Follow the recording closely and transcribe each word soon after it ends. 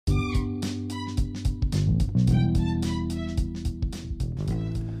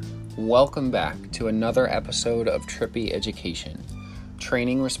Welcome back to another episode of Trippy Education,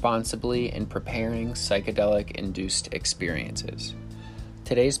 training responsibly and preparing psychedelic-induced experiences.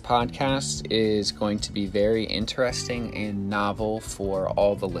 Today's podcast is going to be very interesting and novel for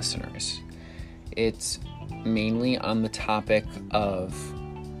all the listeners. It's mainly on the topic of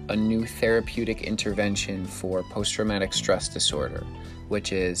a new therapeutic intervention for post-traumatic stress disorder,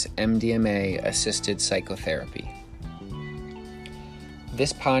 which is MDMA-assisted psychotherapy.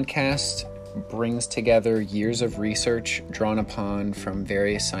 This podcast brings together years of research drawn upon from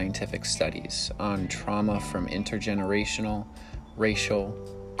various scientific studies on trauma from intergenerational, racial,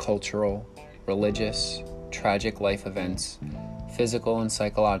 cultural, religious, tragic life events, physical and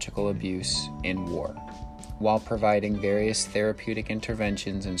psychological abuse, and war, while providing various therapeutic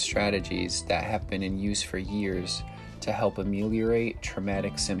interventions and strategies that have been in use for years to help ameliorate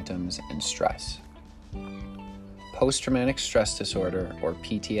traumatic symptoms and stress. Post-traumatic stress disorder, or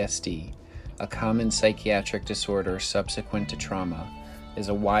PTSD, a common psychiatric disorder subsequent to trauma, is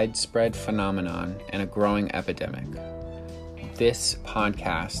a widespread phenomenon and a growing epidemic. This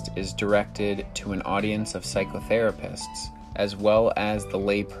podcast is directed to an audience of psychotherapists, as well as the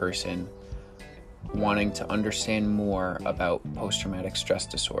layperson wanting to understand more about post-traumatic stress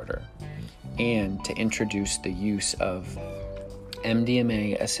disorder, and to introduce the use of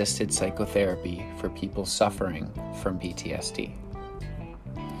MDMA-assisted psychotherapy for people suffering from PTSD.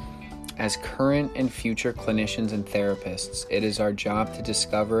 As current and future clinicians and therapists, it is our job to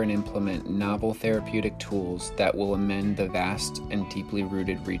discover and implement novel therapeutic tools that will amend the vast and deeply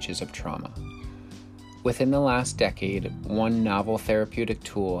rooted reaches of trauma. Within the last decade, one novel therapeutic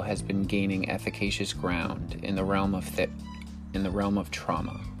tool has been gaining efficacious ground in the realm of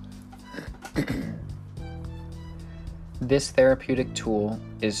trauma. This therapeutic tool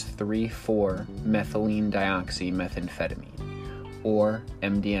is 3,4-methylene-dioxymethamphetamine, or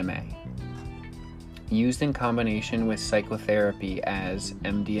MDMA, used in combination with psychotherapy as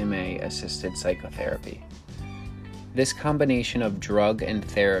MDMA-assisted psychotherapy. This combination of drug and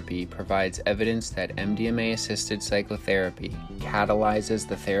therapy provides evidence that MDMA-assisted psychotherapy catalyzes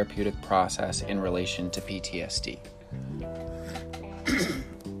the therapeutic process in relation to PTSD.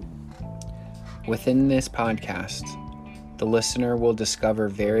 Within this podcast, the listener will discover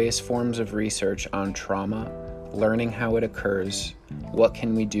various forms of research on trauma, learning how it occurs, what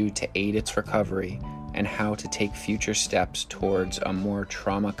can we do to aid its recovery, and how to take future steps towards a more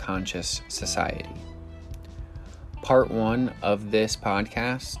trauma-conscious society. Part 1 of this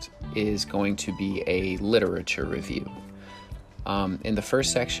podcast is going to be a literature review. In the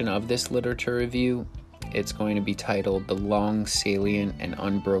first section of this literature review, it's going to be titled The Long, Salient, and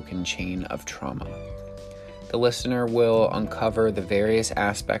Unbroken Chain of Trauma. The listener will uncover the various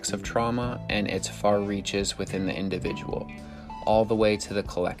aspects of trauma and its far reaches within the individual, all the way to the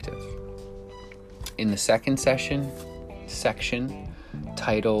collective. In the second section,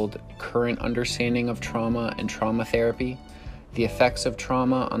 titled Current Understanding of Trauma and Trauma Therapy, the effects of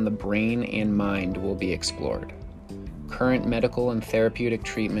trauma on the brain and mind will be explored. Current medical and therapeutic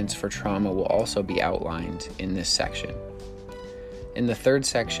treatments for trauma will also be outlined in this section. In the third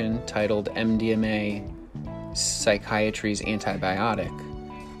section, titled MDMA Psychiatry's Antibiotic,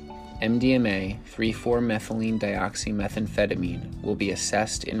 MDMA, 3,4-methylene-dioxymethamphetamine, will be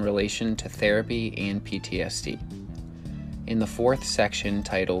assessed in relation to therapy and PTSD. In the fourth section,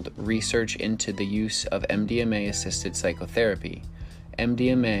 titled Research into the Use of MDMA-assisted psychotherapy,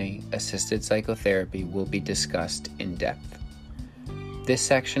 MDMA-assisted psychotherapy will be discussed in depth. This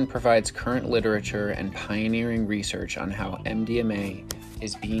section provides current literature and pioneering research on how MDMA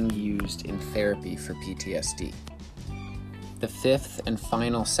is being used in therapy for PTSD. The fifth and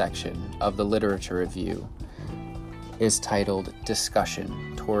final section of the literature review is titled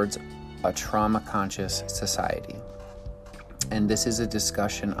Discussion Towards a Trauma-Conscious Society. And this is a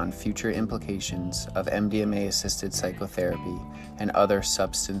discussion on future implications of MDMA-assisted psychotherapy and other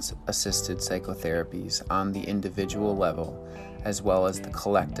substance-assisted psychotherapies on the individual level, as well as the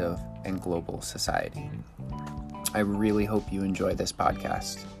collective and global society. I really hope you enjoy this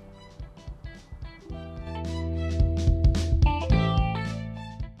podcast.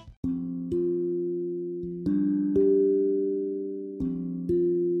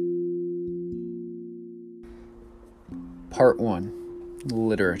 Part 1,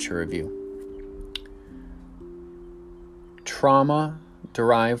 Literature Review. Trauma,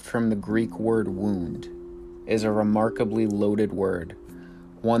 derived from the Greek word wound, is a remarkably loaded word,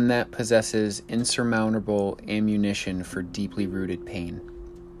 one that possesses insurmountable ammunition for deeply rooted pain.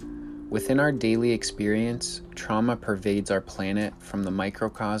 Within our daily experience, trauma pervades our planet from the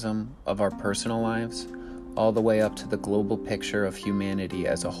microcosm of our personal lives all the way up to the global picture of humanity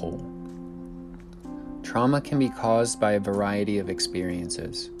as a whole. Trauma can be caused by a variety of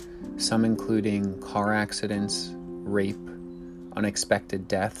experiences, some including car accidents, rape, unexpected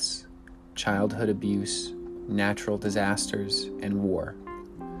deaths, childhood abuse, natural disasters, and war.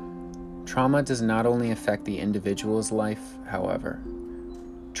 Trauma does not only affect the individual's life, however.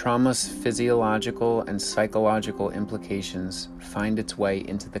 Trauma's physiological and psychological implications find its way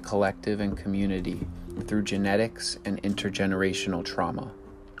into the collective and community through genetics and intergenerational trauma,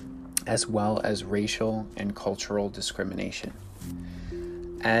 as well as racial and cultural discrimination.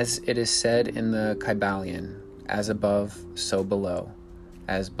 As it is said in the Kybalion, as above, so below,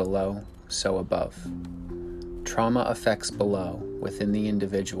 as below, so above. Trauma affects below within the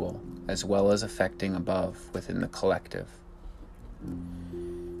individual, as well as affecting above within the collective.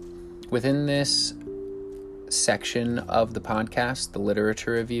 Within this section of the podcast, the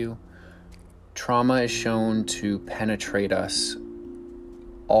literature review, trauma is shown to penetrate us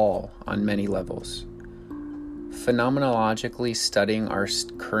all on many levels. Phenomenologically studying our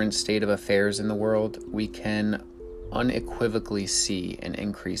current state of affairs in the world, we can unequivocally see an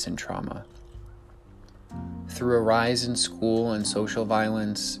increase in trauma. Through a rise in school and social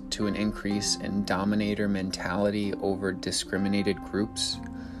violence to an increase in dominator mentality over discriminated groups,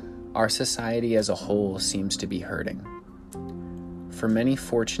 our society as a whole seems to be hurting. For many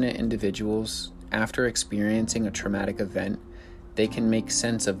fortunate individuals, after experiencing a traumatic event, they can make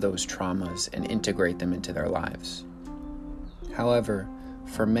sense of those traumas and integrate them into their lives. However,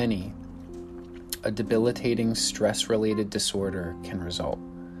 for many, a debilitating stress-related disorder can result,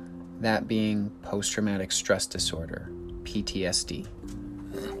 that being post-traumatic stress disorder, PTSD.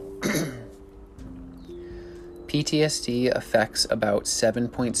 PTSD affects about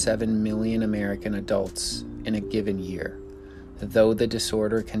 7.7 million American adults in a given year, though the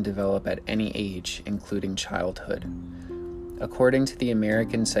disorder can develop at any age, including childhood. According to the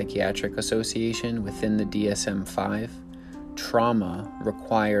American Psychiatric Association within the DSM-5, trauma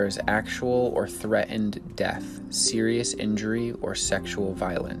requires actual or threatened death, serious injury, or sexual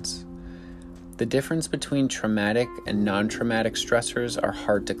violence. The difference between traumatic and non-traumatic stressors are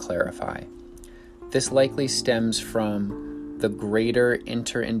hard to clarify. This likely stems from the greater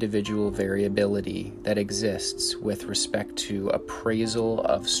inter-individual variability that exists with respect to appraisal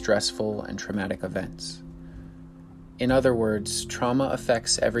of stressful and traumatic events. In other words, trauma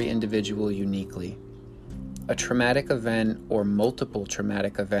affects every individual uniquely. A traumatic event or multiple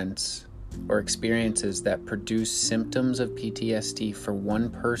traumatic events or experiences that produce symptoms of PTSD for one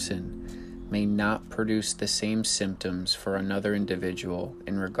person may not produce the same symptoms for another individual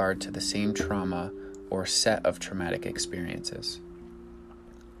in regard to the same trauma or set of traumatic experiences.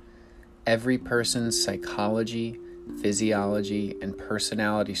 Every person's psychology, physiology, and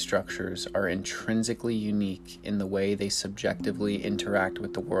personality structures are intrinsically unique in the way they subjectively interact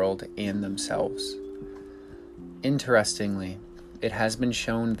with the world and themselves. Interestingly, it has been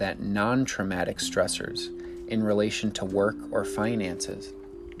shown that non-traumatic stressors in relation to work or finances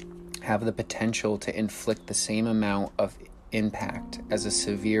have the potential to inflict the same amount of impact as a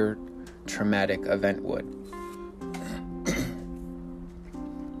severe traumatic event would.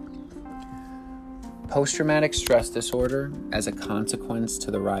 Post-traumatic stress disorder, as a consequence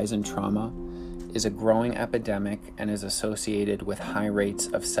to the rise in trauma, is a growing epidemic and is associated with high rates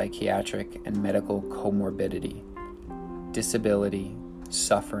of psychiatric and medical comorbidity, disability,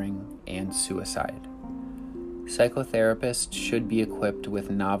 suffering, and suicide. Psychotherapists should be equipped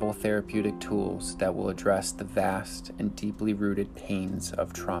with novel therapeutic tools that will address the vast and deeply rooted pains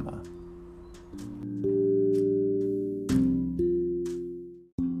of trauma.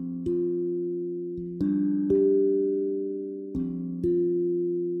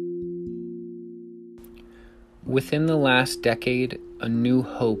 Within the last decade, a new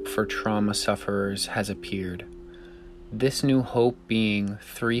hope for trauma sufferers has appeared. This new hope being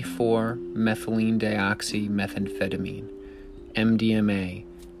 3,4-methylene-dioxymethamphetamine, MDMA,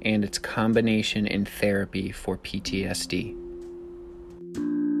 and its combination in therapy for PTSD.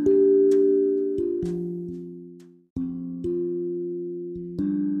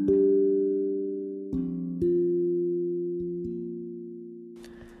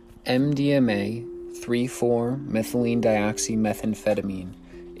 MDMA, 3,4-methylene-dioxymethamphetamine,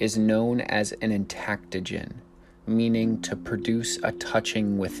 is known as an entactogen, meaning to produce a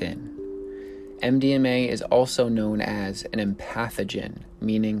touching within. MDMA is also known as an empathogen,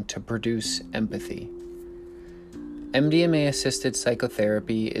 meaning to produce empathy. MDMA-assisted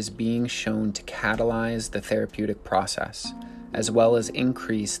psychotherapy is being shown to catalyze the therapeutic process, as well as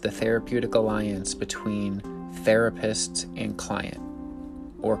increase the therapeutic alliance between therapists and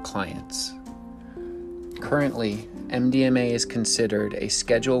clients. Currently, MDMA is considered a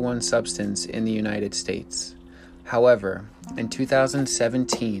Schedule I substance in the United States. However, in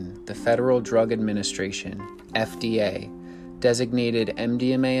 2017, the Federal Drug Administration, FDA, designated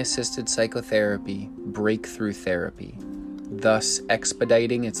MDMA-assisted psychotherapy breakthrough therapy, thus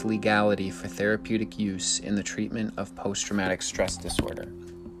expediting its legality for therapeutic use in the treatment of post-traumatic stress disorder.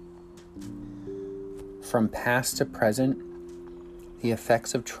 From past to present, the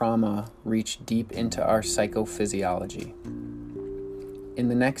effects of trauma reach deep into our psychophysiology. In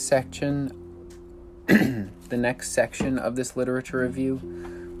the next section of this literature review,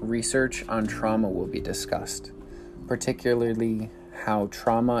 research on trauma will be discussed, particularly how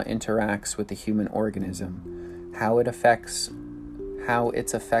trauma interacts with the human organism, how its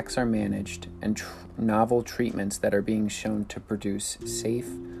effects are managed, and novel treatments that are being shown to produce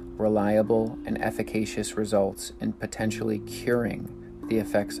safe, reliable, and efficacious results in potentially curing the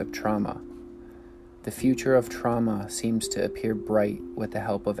effects of trauma. The future of trauma seems to appear bright with the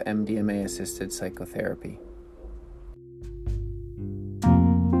help of MDMA-assisted psychotherapy.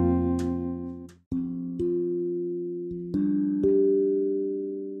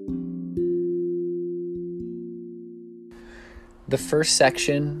 The first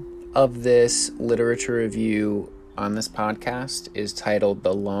section of this literature review on this podcast is titled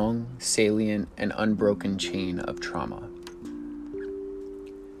The Long, Salient, and Unbroken Chain of Trauma.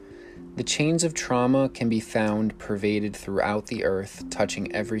 The chains of trauma can be found pervaded throughout the earth,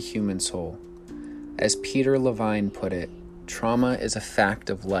 touching every human soul. As Peter Levine put it, trauma is a fact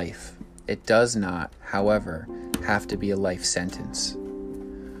of life. It does not, however, have to be a life sentence.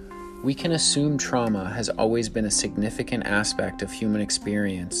 We can assume trauma has always been a significant aspect of human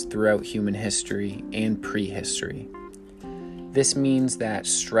experience throughout human history and prehistory. This means that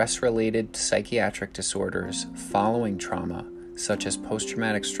stress-related psychiatric disorders following trauma, such as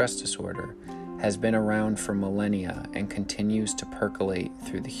post-traumatic stress disorder, has been around for millennia and continues to percolate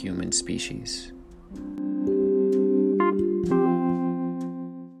through the human species.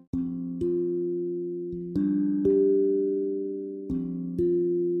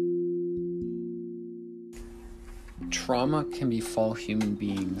 Trauma can befall human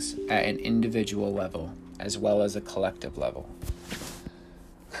beings at an individual level as well as a collective level.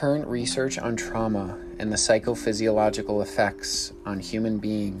 Current research on trauma and the psychophysiological effects on human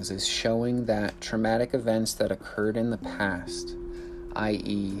beings is showing that traumatic events that occurred in the past,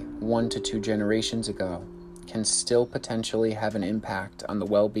 i.e., 1 to 2 generations ago, can still potentially have an impact on the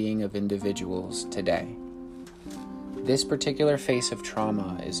well-being of individuals today. This particular phase of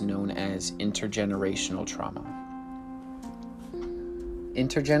trauma is known as intergenerational trauma.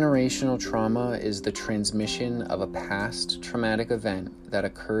 Intergenerational trauma is the transmission of a past traumatic event that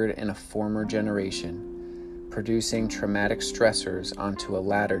occurred in a former generation, producing traumatic stressors onto a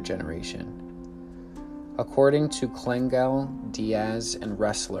latter generation. According to Klengel, Diaz, and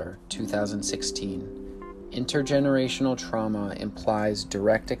Ressler, 2016, intergenerational trauma implies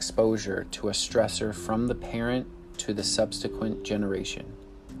direct exposure to a stressor from the parent to the subsequent generation.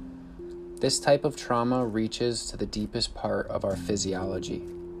 This type of trauma reaches to the deepest part of our physiology,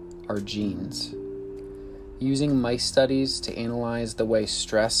 our genes. Using mice studies to analyze the way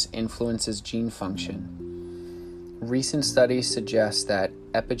stress influences gene function, recent studies suggest that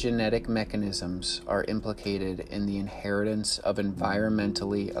epigenetic mechanisms are implicated in the inheritance of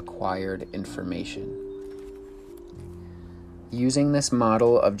environmentally acquired information. Using this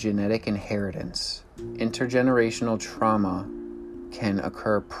model of genetic inheritance, intergenerational trauma can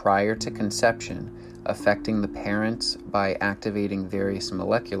occur prior to conception, affecting the parents by activating various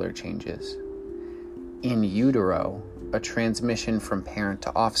molecular changes. In utero, a transmission from parent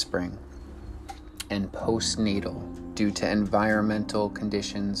to offspring, and postnatal due to environmental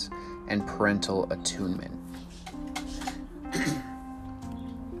conditions and parental attunement.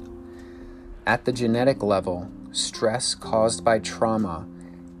 At the genetic level, stress caused by trauma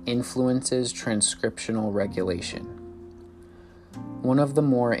influences transcriptional regulation. One of the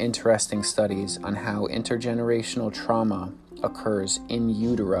more interesting studies on how intergenerational trauma occurs in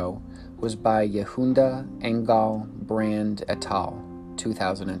utero was by Yehuda, Engel, Brand et al.,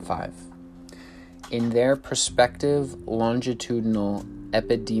 2005. In their prospective longitudinal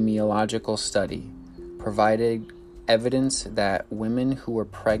epidemiological study, provided evidence that women who were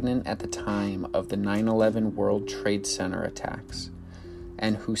pregnant at the time of the 9/11 World Trade Center attacks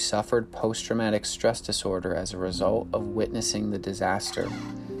and who suffered post-traumatic stress disorder as a result of witnessing the disaster,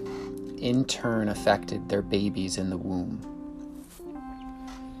 in turn affected their babies in the womb.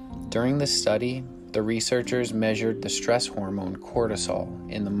 During this study, the researchers measured the stress hormone cortisol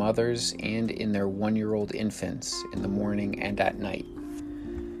in the mothers and in their 1-year-old infants in the morning and at night.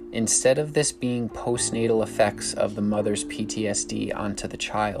 Instead of this being postnatal effects of the mother's PTSD onto the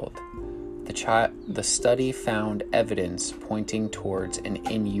child, the study found evidence pointing towards an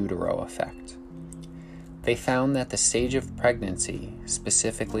in utero effect. They found that the stage of pregnancy,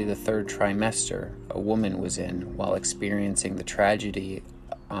 specifically the third trimester, a woman was in while experiencing the tragedy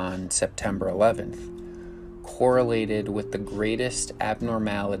on September 11th, correlated with the greatest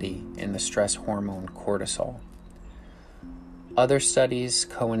abnormality in the stress hormone cortisol. Other studies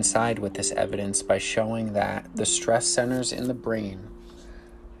coincide with this evidence by showing that the stress centers in the brain,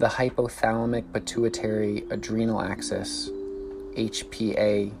 the hypothalamic pituitary adrenal axis,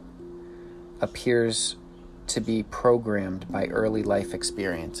 HPA, appears to be programmed by early life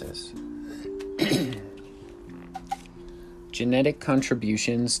experiences. Genetic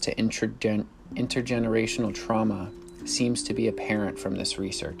contributions to intergenerational trauma seems to be apparent from this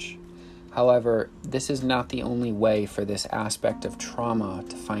research. However, this is not the only way for this aspect of trauma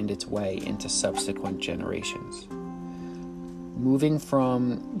to find its way into subsequent generations. Moving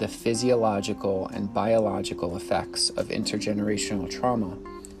from the physiological and biological effects of intergenerational trauma,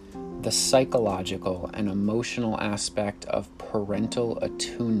 the psychological and emotional aspect of parental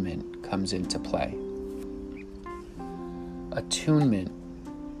attunement comes into play. Attunement,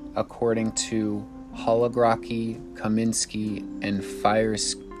 according to Hologrocky, Kaminsky, and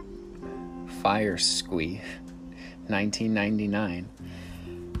Fiersky, 1999,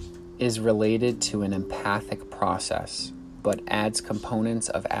 is related to an empathic process, but adds components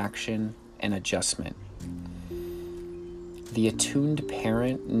of action and adjustment. The attuned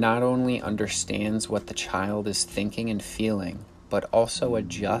parent not only understands what the child is thinking and feeling, but also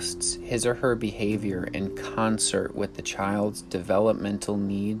adjusts his or her behavior in concert with the child's developmental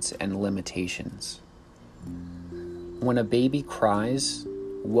needs and limitations. When a baby cries,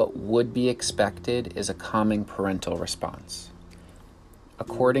 what would be expected is a calming parental response.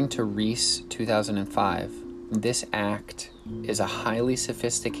 According to Reese 2005, this act is a highly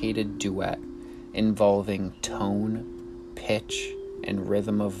sophisticated duet involving tone, pitch, and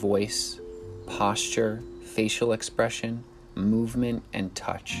rhythm of voice, posture, facial expression, movement, and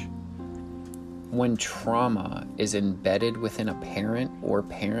touch. When trauma is embedded within a parent or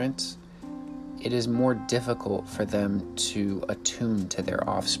parents, it is more difficult for them to attune to their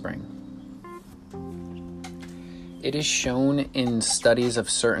offspring. It is shown in studies of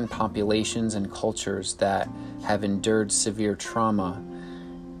certain populations and cultures that have endured severe trauma,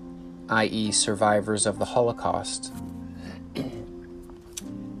 i.e. survivors of the Holocaust,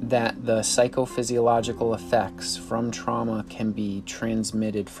 that the psychophysiological effects from trauma can be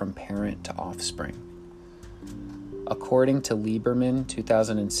transmitted from parent to offspring. According to Lieberman,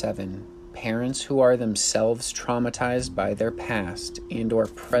 2007, parents who are themselves traumatized by their past and/or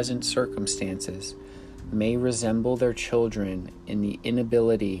present circumstances may resemble their children in the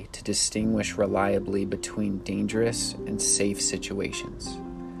inability to distinguish reliably between dangerous and safe situations.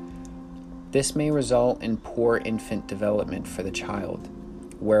 This may result in poor infant development for the child,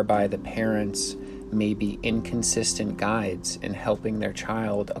 whereby the parents may be inconsistent guides in helping their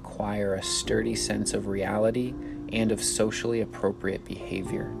child acquire a sturdy sense of reality and of socially appropriate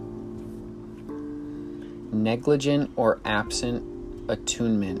behavior. Negligent or absent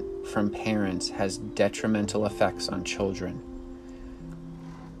attunement from parents has detrimental effects on children.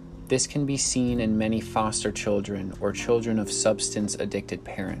 This can be seen in many foster children or children of substance-addicted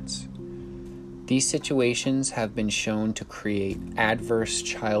parents. These situations have been shown to create adverse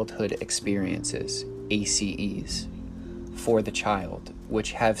childhood experiences, ACEs, for the child,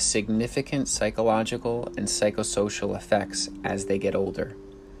 which have significant psychological and psychosocial effects as they get older.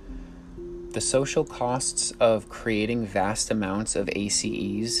 The social costs of creating vast amounts of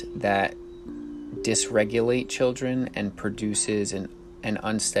ACEs that dysregulate children and produces an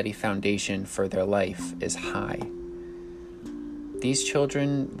unsteady foundation for their life is high. These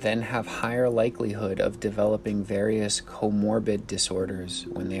children then have higher likelihood of developing various comorbid disorders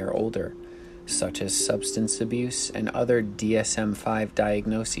when they are older, such as substance abuse and other DSM-5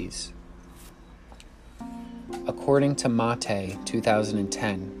 diagnoses. According to Mate,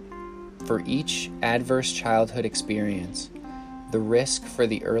 2010, for each adverse childhood experience, the risk for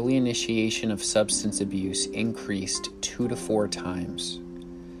the early initiation of substance abuse increased 2 to 4 times.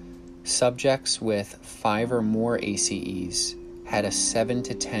 Subjects with 5 or more ACEs had a 7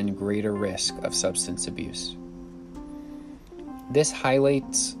 to 10 greater risk of substance abuse. This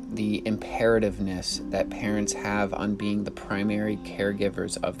highlights the imperativeness that parents have on being the primary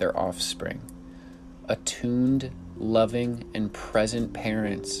caregivers of their offspring. Attuned, loving, and present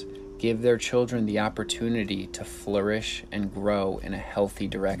parents give their children the opportunity to flourish and grow in a healthy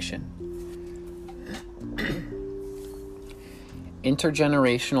direction.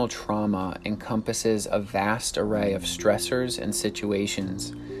 Intergenerational trauma encompasses a vast array of stressors and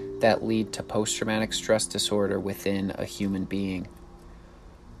situations that lead to post-traumatic stress disorder within a human being.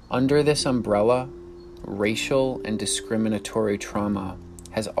 Under this umbrella, racial and discriminatory trauma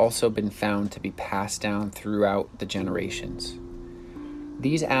has also been found to be passed down throughout the generations.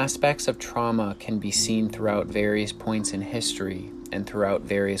 These aspects of trauma can be seen throughout various points in history and throughout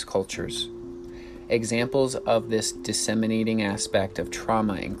various cultures. Examples of this disseminating aspect of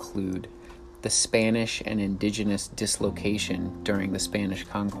trauma include the Spanish and indigenous dislocation during the Spanish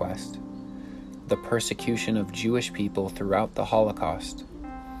conquest, the persecution of Jewish people throughout the Holocaust,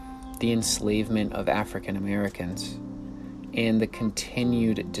 the enslavement of African Americans, and the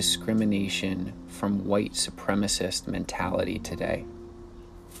continued discrimination from white supremacist mentality today.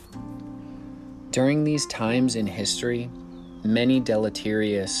 During these times in history, many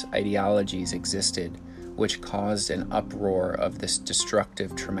deleterious ideologies existed which caused an uproar of this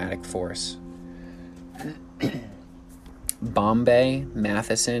destructive traumatic force. Bombay,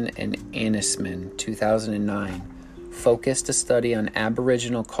 Matheson, and Anisman, 2009, focused a study on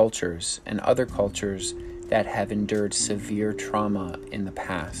Aboriginal cultures and other cultures that have endured severe trauma in the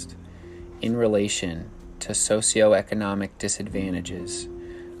past in relation to socioeconomic disadvantages,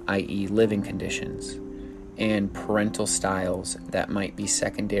 i.e. living conditions, and parental styles that might be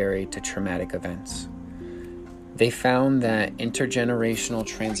secondary to traumatic events. They found that intergenerational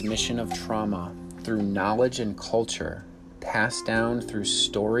transmission of trauma through knowledge and culture passed down through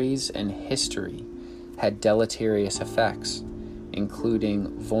stories and history had deleterious effects,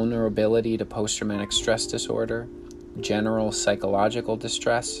 including vulnerability to post-traumatic stress disorder, general psychological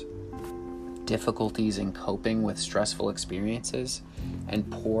distress, difficulties in coping with stressful experiences,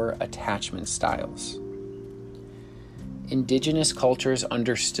 and poor attachment styles. Indigenous cultures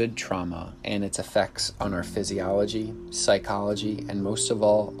understood trauma and its effects on our physiology, psychology, and most of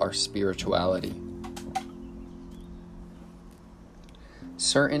all, our spirituality.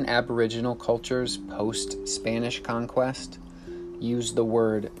 Certain Aboriginal cultures post-Spanish conquest use the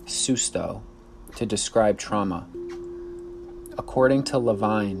word susto to describe trauma. According to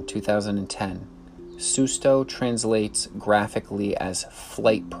Levine, 2010, susto translates graphically as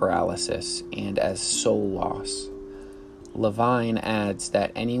flight paralysis and as soul loss. Levine adds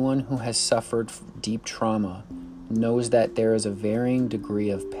that anyone who has suffered deep trauma knows that there is a varying degree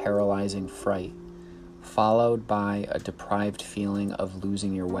of paralyzing fright, followed by a deprived feeling of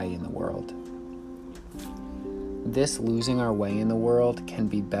losing your way in the world. This losing our way in the world can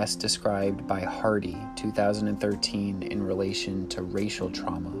be best described by Hardy, 2013, in relation to racial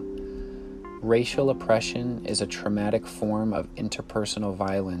trauma. Racial oppression is a traumatic form of interpersonal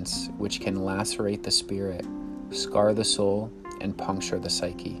violence which can lacerate the spirit, scar the soul, and puncture the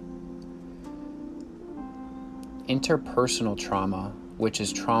psyche. Interpersonal trauma, which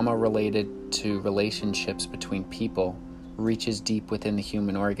is trauma related to relationships between people, reaches deep within the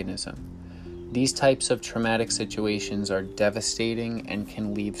human organism. These types of traumatic situations are devastating and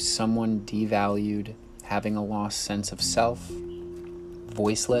can leave someone devalued, having a lost sense of self,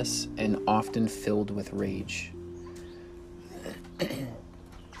 voiceless, and often filled with rage.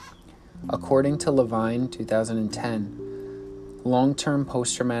 According to Levine, 2010, long-term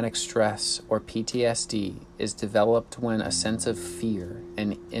post-traumatic stress, or PTSD, is developed when a sense of fear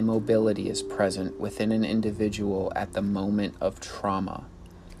and immobility is present within an individual at the moment of trauma.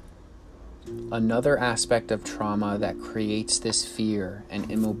 Another aspect of trauma that creates this fear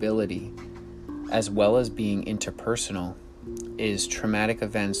and immobility, as well as being interpersonal, is traumatic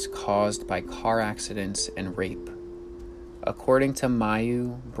events caused by car accidents and rape. According to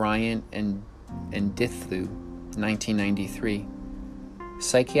Mayu, Bryant, and Dithlu, 1993,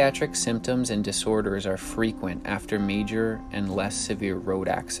 psychiatric symptoms and disorders are frequent after major and less severe road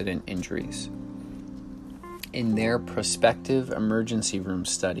accident injuries. In their prospective emergency room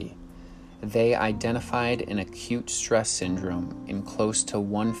study, they identified an acute stress syndrome in close to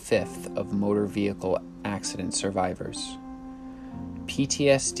 1/5 of motor vehicle accident survivors.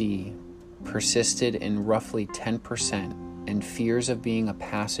 PTSD persisted in roughly 10%, and fears of being a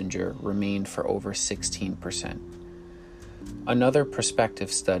passenger remained for over 16%. Another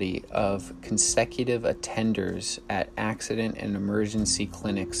prospective study of consecutive attenders at accident and emergency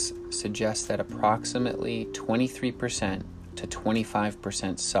clinics suggests that approximately 23% to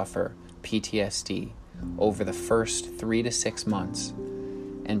 25% suffer PTSD over the first 3 to 6 months,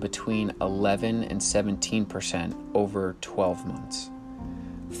 and between 11 and 17% over 12 months,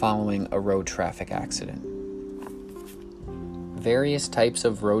 following a road traffic accident. Various types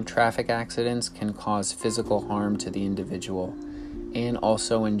of road traffic accidents can cause physical harm to the individual and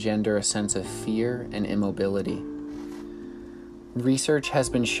also engender a sense of fear and immobility. Research has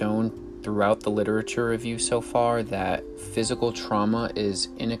been shown throughout the literature review so far that physical trauma is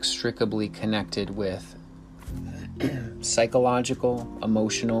inextricably connected with psychological,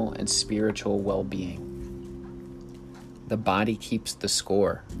 emotional, and spiritual well-being. The body keeps the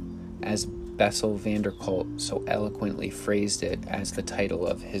score, as Bessel van der Kolk so eloquently phrased it as the title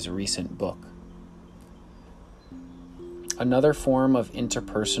of his recent book. Another form of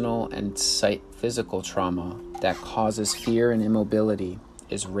interpersonal and physical trauma that causes fear and immobility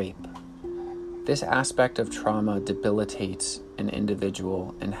is rape. This aspect of trauma debilitates an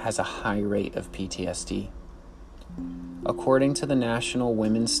individual and has a high rate of PTSD. According to the National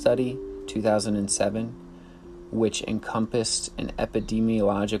Women's Study, 2007, which encompassed an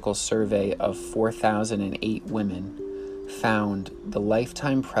epidemiological survey of 4,008 women, found the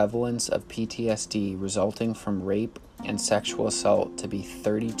lifetime prevalence of PTSD resulting from rape and sexual assault to be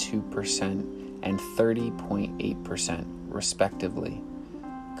 32% and 30.8%, respectively,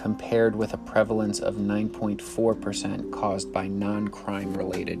 compared with a prevalence of 9.4% caused by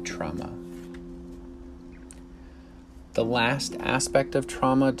non-crime-related trauma. The last aspect of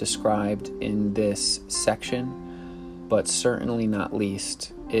trauma described in this section, but certainly not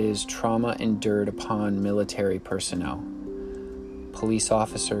least, is trauma endured upon military personnel, police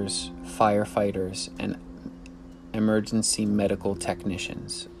officers, firefighters, and emergency medical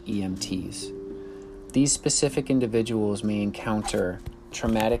technicians, EMTs. These specific individuals may encounter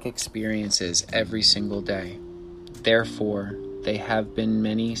traumatic experiences every single day. Therefore, there have been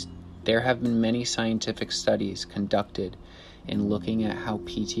many scientific studies conducted in looking at how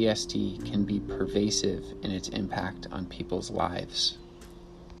PTSD can be pervasive in its impact on people's lives.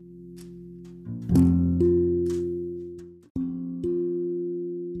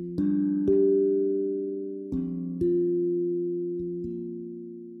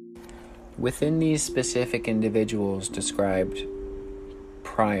 Within these specific individuals described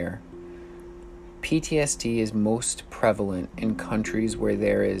prior, PTSD is most prevalent in countries where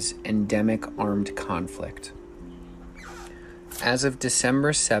there is endemic armed conflict. As of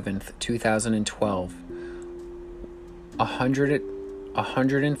December 7th, 2012,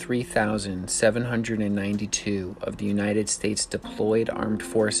 103,792 of the United States deployed armed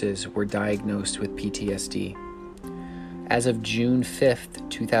forces were diagnosed with PTSD. As of June 5th,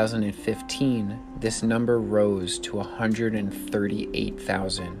 2015, this number rose to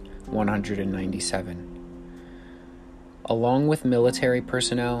 138,197. Along with military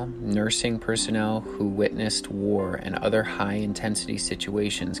personnel, nursing personnel who witnessed war and other high-intensity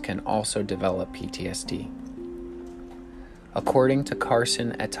situations can also develop PTSD. According to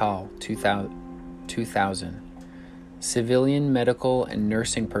Carson et al. 2000, civilian medical and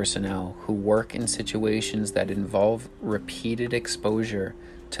nursing personnel who work in situations that involve repeated exposure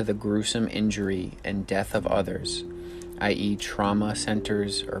to the gruesome injury and death of others, i.e. trauma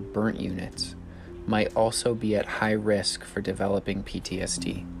centers or burnt units, might also be at high risk for developing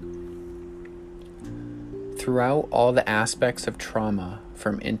PTSD. Throughout all the aspects of trauma,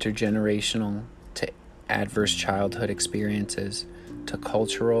 from intergenerational to adverse childhood experiences, to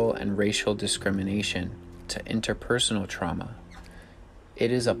cultural and racial discrimination, to interpersonal trauma,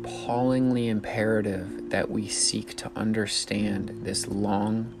 it is appallingly imperative that we seek to understand this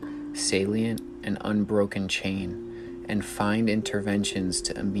long, salient, and unbroken chain and find interventions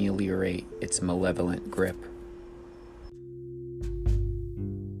to ameliorate its malevolent grip.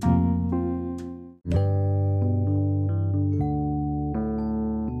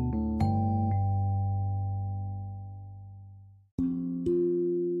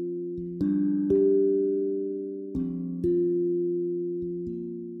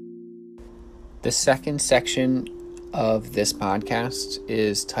 The second section of this podcast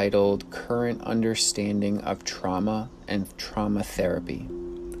is titled Current Understanding of Trauma and Trauma Therapy.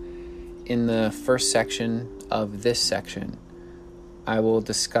 In the first section of this section, I will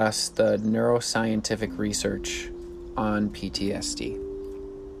discuss the neuroscientific research on PTSD.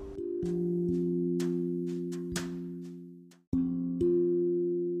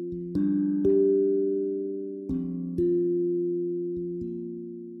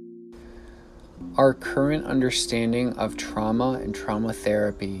 Our current understanding of trauma and trauma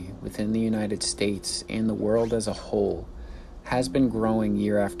therapy within the United States and the world as a whole has been growing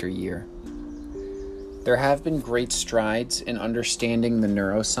year after year. There have been great strides in understanding the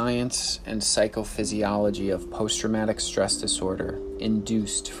neuroscience and psychophysiology of post-traumatic stress disorder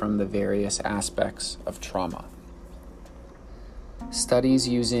induced from the various aspects of trauma. Studies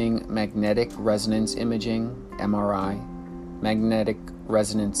using magnetic resonance imaging, MRI, magnetic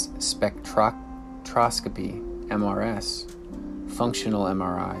resonance spectroscopy, MRS, functional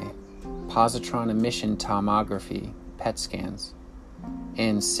MRI, positron emission tomography, PET scans,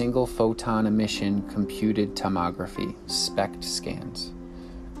 and single photon emission computed tomography, SPECT scans.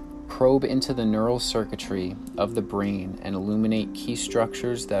 Probe into the neural circuitry of the brain and illuminate key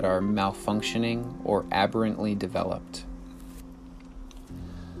structures that are malfunctioning or aberrantly developed.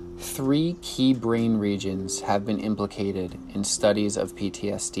 3 key brain regions have been implicated in studies of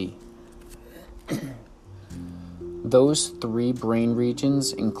PTSD. Those 3 brain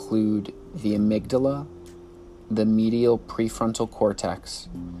regions include the amygdala, the medial prefrontal cortex,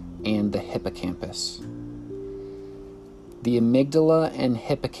 and the hippocampus. The amygdala and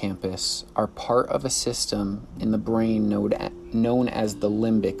hippocampus are part of a system in the brain known as the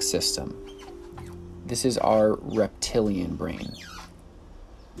limbic system. This is our reptilian brain.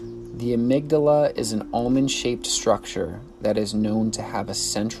 The amygdala is an almond-shaped structure that is known to have a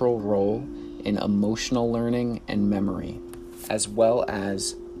central role in emotional learning and memory, as well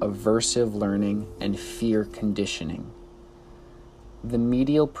as aversive learning and fear conditioning. The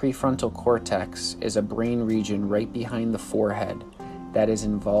medial prefrontal cortex is a brain region right behind the forehead that is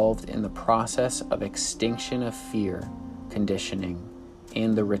involved in the process of extinction of fear conditioning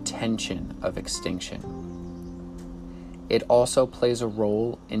and the retention of extinction. It also plays a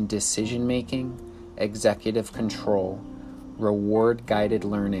role in decision-making, executive control, reward-guided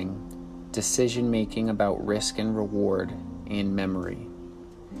learning, decision-making about risk and reward, and memory.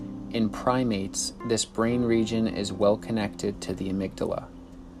 In primates, this brain region is well connected to the amygdala.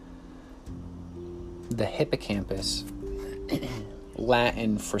 The hippocampus,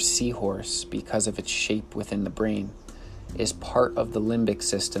 Latin for seahorse because of its shape within the brain, is part of the limbic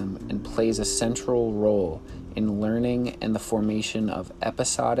system and plays a central role in learning and the formation of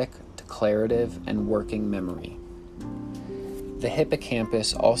episodic, declarative, and working memory. The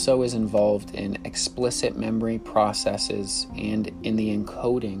hippocampus also is involved in explicit memory processes and in the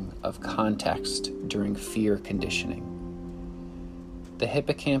encoding of context during fear conditioning. The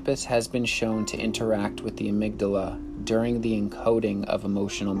hippocampus has been shown to interact with the amygdala during the encoding of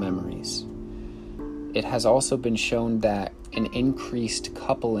emotional memories. It has also been shown that an increased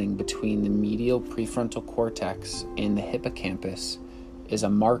coupling between the medial prefrontal cortex and the hippocampus is a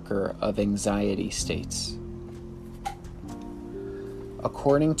marker of anxiety states.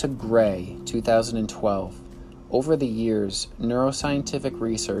 According to Gray, 2012, over the years, neuroscientific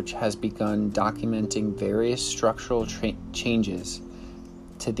research has begun documenting various structural changes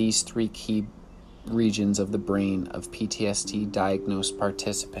to these 3 key regions of the brain of PTSD diagnosed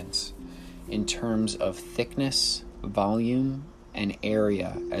participants in terms of thickness, volume, and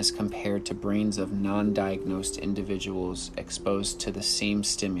area as compared to brains of non-diagnosed individuals exposed to the same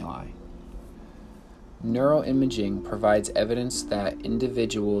stimuli. Neuroimaging provides evidence that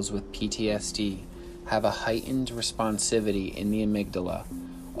individuals with PTSD have a heightened responsivity in the amygdala,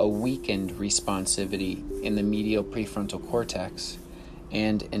 a weakened responsivity in the medial prefrontal cortex,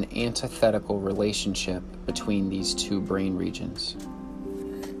 and an antithetical relationship between these 2 brain regions.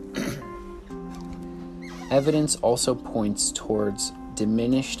 Evidence also points towards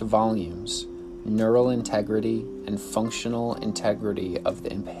diminished volumes, neural integrity, and functional integrity of the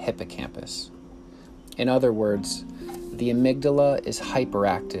hippocampus. In other words, the amygdala is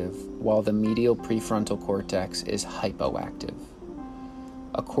hyperactive while the medial prefrontal cortex is hypoactive.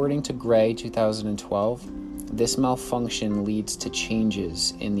 According to Gray, 2012, this malfunction leads to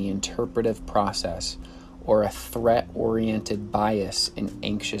changes in the interpretive process or a threat-oriented bias in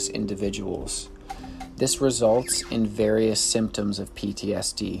anxious individuals. This results in various symptoms of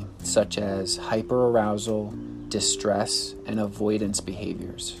PTSD, such as hyperarousal, distress, and avoidance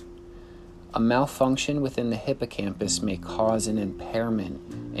behaviors. A malfunction within the hippocampus may cause an impairment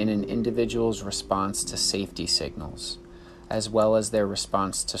in an individual's response to safety signals, as well as their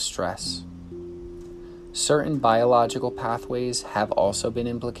response to stress. Certain biological pathways have also been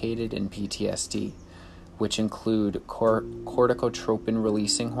implicated in PTSD, which include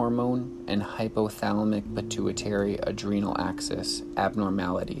corticotropin-releasing hormone and hypothalamic pituitary adrenal axis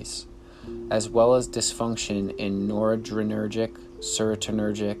abnormalities, as well as dysfunction in noradrenergic,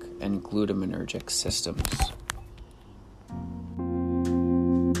 serotonergic, and glutaminergic systems.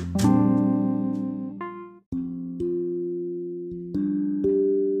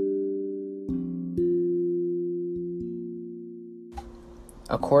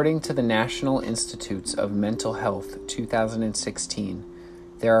 According to the National Institutes of Mental Health 2016,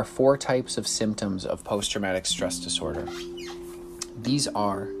 there are 4 types of symptoms of post-traumatic stress disorder. These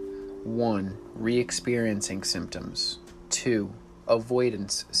are 1. Re-experiencing symptoms. 2.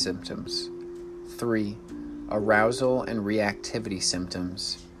 Avoidance symptoms. 3. Arousal and reactivity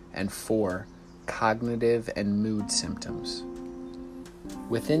symptoms. And 4. Cognitive and mood symptoms.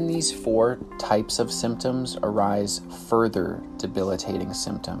 Within these 4 types of symptoms arise further debilitating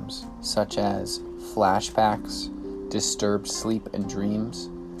symptoms, such as flashbacks, disturbed sleep and dreams,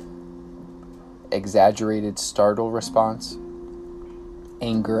 exaggerated startle response,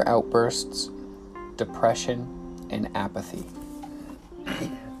 anger outbursts, depression, and apathy.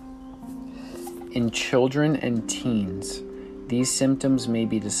 In children and teens, these symptoms may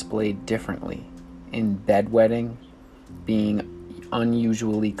be displayed differently in bedwetting, being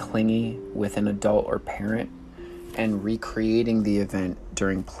unusually clingy with an adult or parent, and recreating the event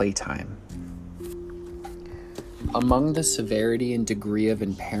during playtime. Among the severity and degree of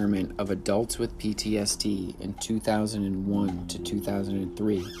impairment of adults with PTSD in 2001 to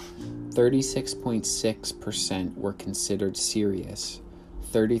 2003, 36.6% were considered serious,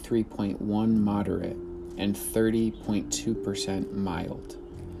 33.1% moderate, and 30.2% mild.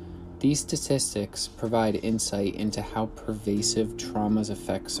 These statistics provide insight into how pervasive trauma's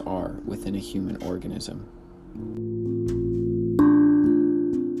effects are within a human organism.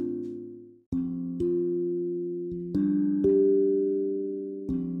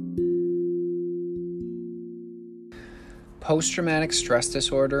 Post-traumatic stress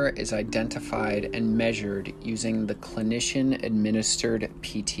disorder is identified and measured using the Clinician-Administered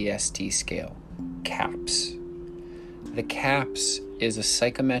PTSD Scale, CAPS. The CAPS is a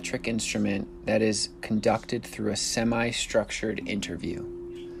psychometric instrument that is conducted through a semi-structured interview.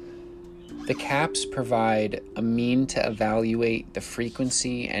 The CAPS provide a mean to evaluate the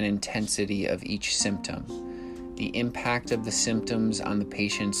frequency and intensity of each symptom, the impact of the symptoms on the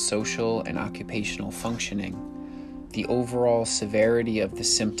patient's social and occupational functioning, the overall severity of the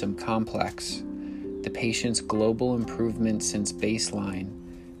symptom complex, the patient's global improvement since baseline,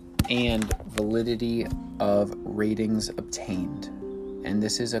 and validity of ratings obtained. And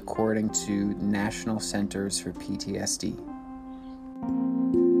this is according to National Centers for PTSD.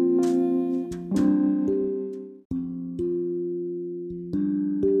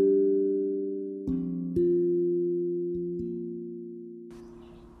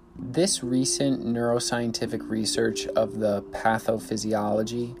 This recent neuroscientific research of the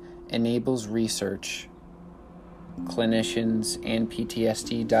pathophysiology enables research, clinicians, and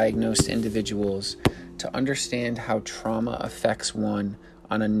PTSD-diagnosed individuals to understand how trauma affects one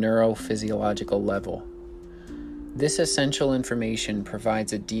on a neurophysiological level. This essential information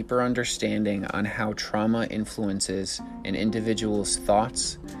provides a deeper understanding on how trauma influences an individual's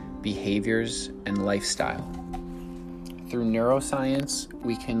thoughts, behaviors, and lifestyle. Through neuroscience,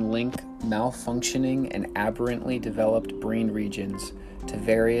 we can link malfunctioning and aberrantly developed brain regions to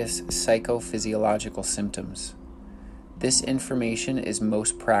various psychophysiological symptoms. This information is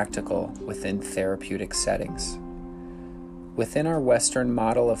most practical within therapeutic settings. Within our Western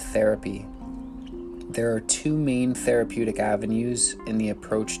model of therapy, there are 2 main therapeutic avenues in the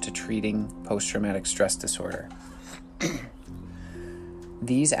approach to treating post-traumatic stress disorder.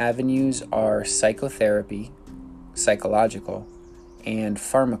 These avenues are psychotherapy, psychological, and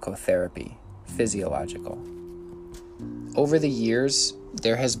pharmacotherapy, physiological. Over the years,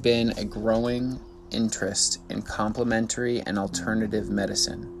 there has been a growing interest in complementary and alternative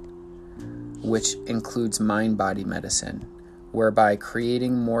medicine, which includes mind-body medicine, whereby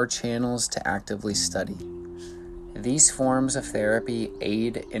creating more channels to actively study. These forms of therapy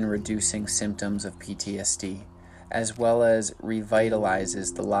aid in reducing symptoms of PTSD, as well as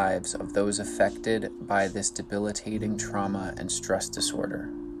revitalizes the lives of those affected by this debilitating trauma and stress disorder.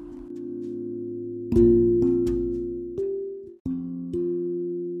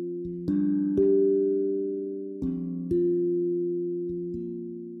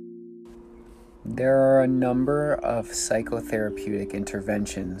 There are a number of psychotherapeutic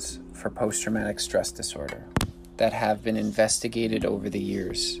interventions for post-traumatic stress disorder that have been investigated over the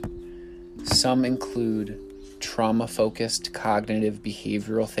years. Some include trauma-focused cognitive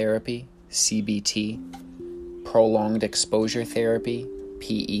behavioral therapy, CBT, prolonged exposure therapy,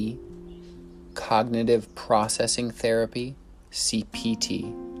 PE, cognitive processing therapy,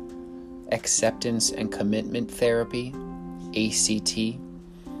 CPT, acceptance and commitment therapy, ACT,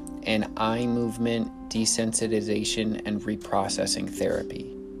 and eye movement desensitization and reprocessing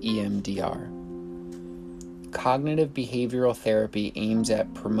therapy, EMDR. Cognitive behavioral therapy aims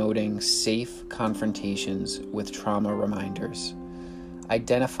at promoting safe confrontations with trauma reminders,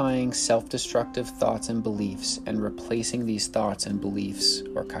 identifying self-destructive thoughts and beliefs, and replacing these thoughts and beliefs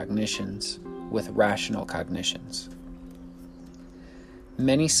or cognitions with rational cognitions.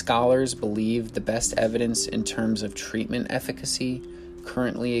 Many scholars believe the best evidence in terms of treatment efficacy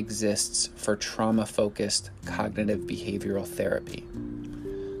currently exists for trauma-focused cognitive behavioral therapy.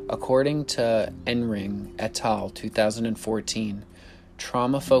 According to Enring et al. 2014,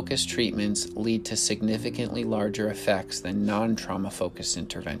 trauma-focused treatments lead to significantly larger effects than non-trauma-focused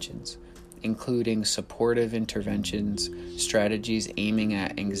interventions, including supportive interventions, strategies aiming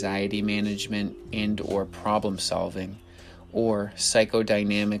at anxiety management and/or problem solving, or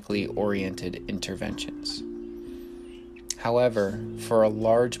psychodynamically oriented interventions. However, for a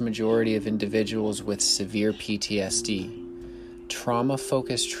large majority of individuals with severe PTSD,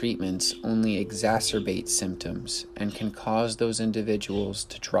 trauma-focused treatments only exacerbate symptoms and can cause those individuals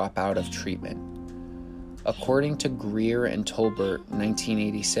to drop out of treatment. According to Greer and Tolbert,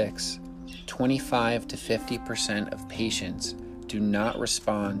 1986, 25 to 50% of patients do not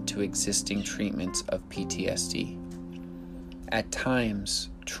respond to existing treatments of PTSD. At times,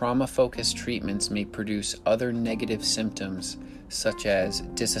 trauma-focused treatments may produce other negative symptoms such as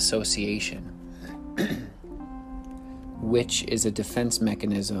disassociation, which is a defense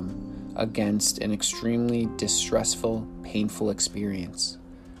mechanism against an extremely distressful, painful experience.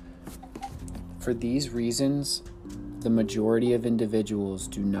 For these reasons, the majority of individuals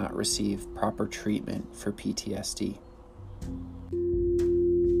do not receive proper treatment for PTSD.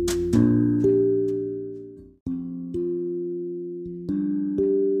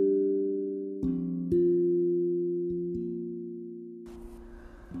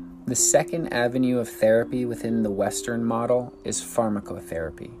 The second avenue of therapy within the Western model is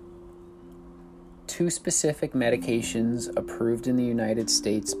pharmacotherapy. Two specific medications approved in the United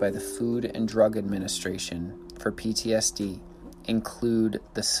States by the Food and Drug Administration for PTSD include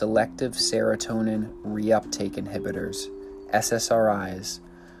the selective serotonin reuptake inhibitors, SSRIs,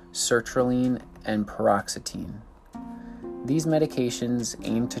 sertraline and paroxetine. These medications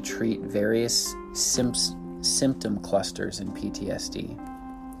aim to treat various symptom clusters in PTSD,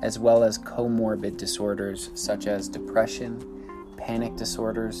 as well as comorbid disorders such as depression, panic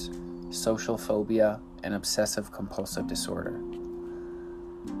disorders, social phobia, and obsessive-compulsive disorder.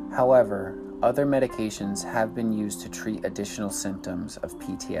 However, other medications have been used to treat additional symptoms of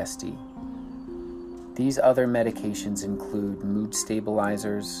PTSD. These other medications include mood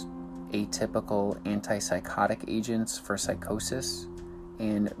stabilizers, atypical antipsychotic agents for psychosis,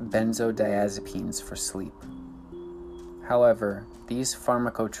 and benzodiazepines for sleep. However, these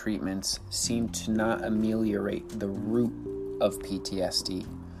pharmacotreatments seem to not ameliorate the root of PTSD.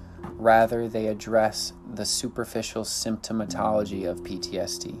 Rather, they address the superficial symptomatology of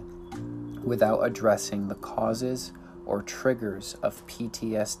PTSD without addressing the causes or triggers of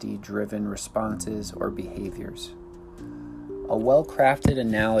PTSD-driven responses or behaviors. A well-crafted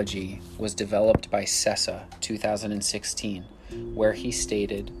analogy was developed by Sessa, 2016, where he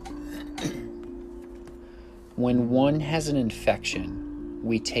stated, "When one has an infection,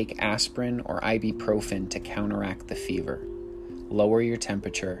 we take aspirin or ibuprofen to counteract the fever, lower your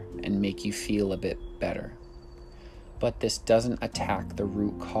temperature, and make you feel a bit better. But this doesn't attack the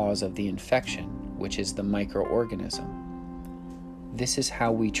root cause of the infection, which is the microorganism. This is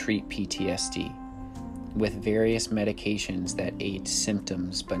how we treat PTSD, with various medications that aid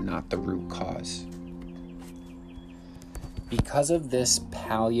symptoms but not the root cause." Because of this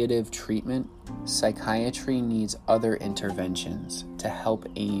palliative treatment, psychiatry needs other interventions to help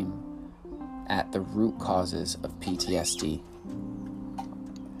aim at the root causes of PTSD.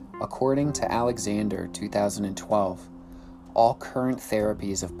 According to Alexander, 2012, all current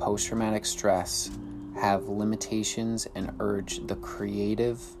therapies of post-traumatic stress have limitations and urge the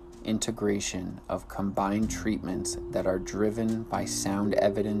creative integration of combined treatments that are driven by sound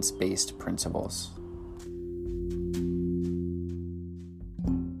evidence-based principles.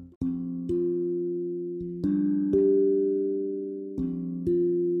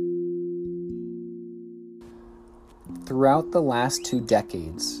 Throughout the last 2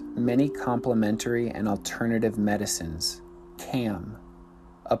 decades, many complementary and alternative medicines, CAM,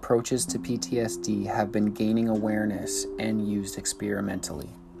 approaches to PTSD have been gaining awareness and used experimentally.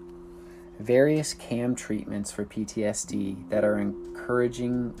 Various CAM treatments for PTSD that are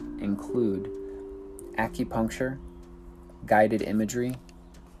encouraging include acupuncture, guided imagery,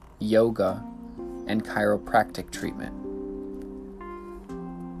 yoga, and chiropractic treatment.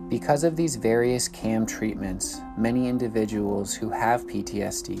 Because of these various CAM treatments, many individuals who have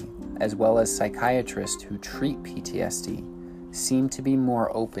PTSD, as well as psychiatrists who treat PTSD, seem to be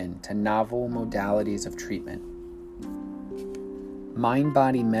more open to novel modalities of treatment.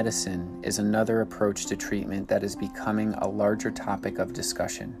 Mind-body medicine is another approach to treatment that is becoming a larger topic of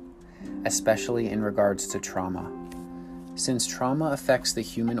discussion, especially in regards to trauma. Since trauma affects the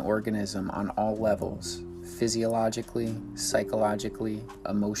human organism on all levels, physiologically, psychologically,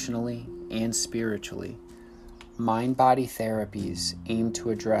 emotionally, and spiritually, mind-body therapies aim to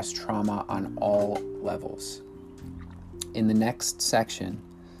address trauma on all levels. In the next section,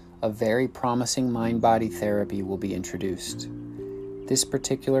 a very promising mind-body therapy will be introduced. This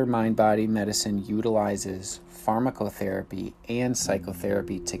particular mind-body medicine utilizes pharmacotherapy and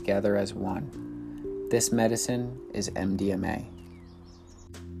psychotherapy together as one. This medicine is MDMA.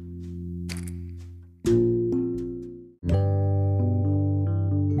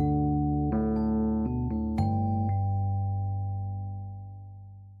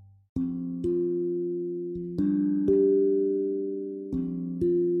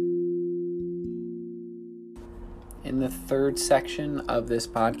 In the third section of this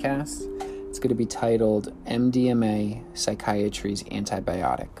podcast, it's going to be titled MDMA, Psychiatry's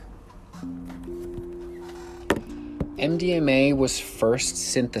Antibiotic. MDMA was first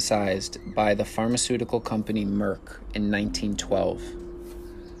synthesized by the pharmaceutical company Merck in 1912.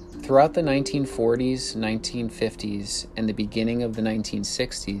 Throughout the 1940s, 1950s, and the beginning of the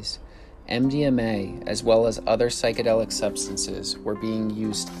 1960s, MDMA, as well as other psychedelic substances, were being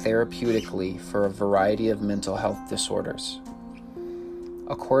used therapeutically for a variety of mental health disorders.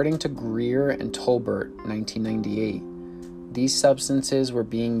 According to Greer and Tolbert, 1998, these substances were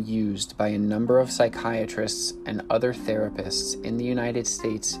being used by a number of psychiatrists and other therapists in the United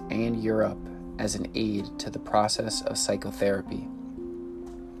States and Europe as an aid to the process of psychotherapy.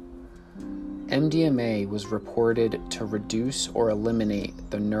 MDMA was reported to reduce or eliminate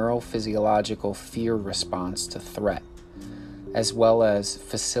the neurophysiological fear response to threat, as well as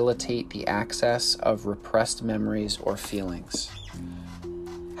facilitate the access of repressed memories or feelings.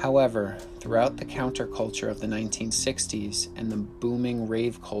 However, throughout the counterculture of the 1960s and the booming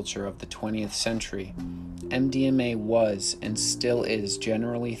rave culture of the 20th century, MDMA was and still is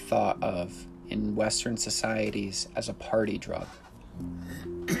generally thought of in Western societies as a party drug.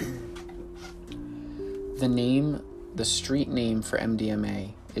 The street name for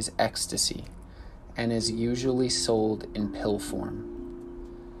MDMA is ecstasy and is usually sold in pill form.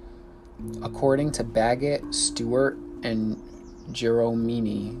 According to Baggett, Stewart, and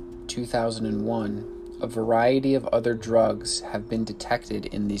Giromini, 2001, a variety of other drugs have been detected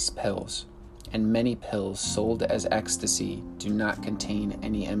in these pills, and many pills sold as ecstasy do not contain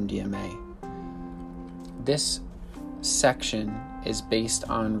any MDMA. This section is based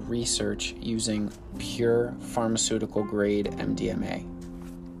on research using pure pharmaceutical grade MDMA.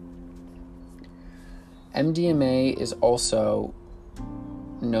 MDMA is also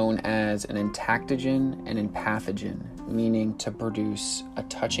known as an entactogen and empathogen, meaning to produce a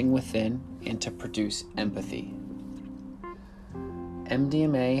touching within and to produce empathy.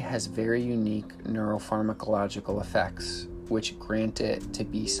 MDMA has very unique neuropharmacological effects, which grant it to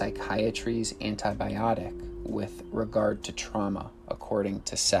be psychiatry's antibiotic with regard to trauma, according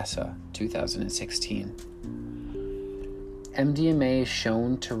to Sessa, 2016. MDMA is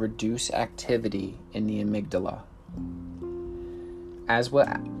shown to reduce activity in the amygdala. As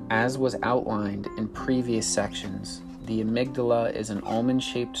was outlined in previous sections, the amygdala is an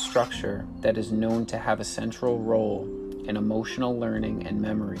almond-shaped structure that is known to have a central role in emotional learning and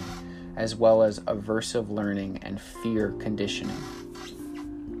memory, as well as aversive learning and fear conditioning.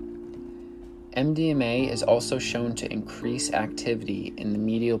 MDMA is also shown to increase activity in the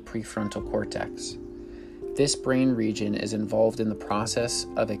medial prefrontal cortex. This brain region is involved in the process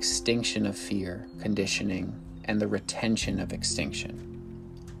of extinction of fear, conditioning, and the retention of extinction.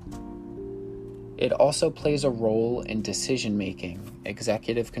 It also plays a role in decision-making,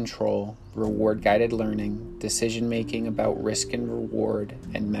 executive control, reward-guided learning, decision-making about risk and reward,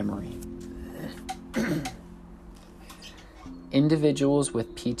 and memory. Individuals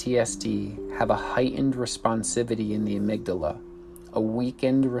with PTSD have a heightened responsivity in the amygdala, a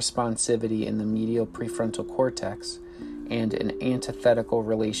weakened responsivity in the medial prefrontal cortex, and an antithetical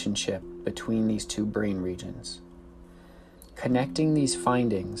relationship between these two brain regions. Connecting these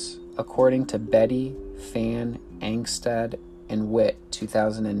findings, according to Betty, Fan, Angstad, and Witt,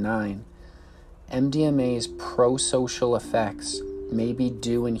 2009, MDMA's pro-social effects may be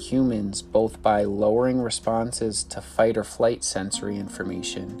due in humans both by lowering responses to fight or flight sensory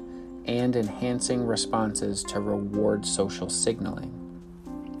information and enhancing responses to reward social signaling.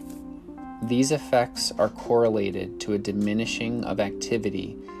 These effects are correlated to a diminishing of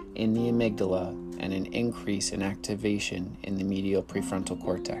activity in the amygdala and an increase in activation in the medial prefrontal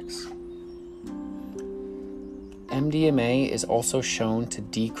cortex. MDMA is also shown to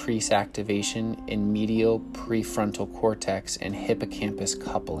decrease activation in medial prefrontal cortex and hippocampus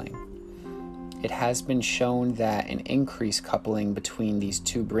coupling. It has been shown that an increased coupling between these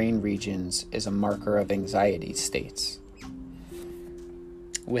two brain regions is a marker of anxiety states.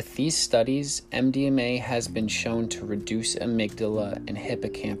 With these studies, MDMA has been shown to reduce amygdala and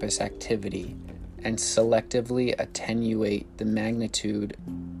hippocampus activity, and selectively attenuate the magnitude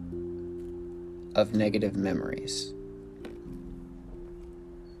of negative memories.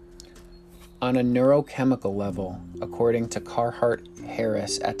 On a neurochemical level, according to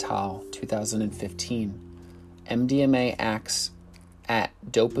Carhart-Harris et al. 2015, MDMA acts at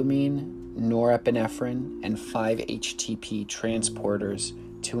dopamine, norepinephrine, and 5-HTP transporters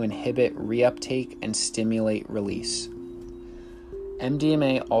to inhibit reuptake and stimulate release.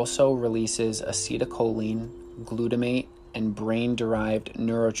 MDMA also releases acetylcholine, glutamate, and brain-derived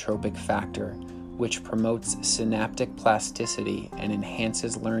neurotrophic factor, which promotes synaptic plasticity and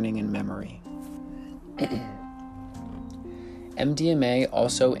enhances learning and memory. MDMA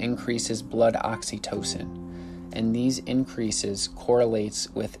also increases blood oxytocin, and these increases correlates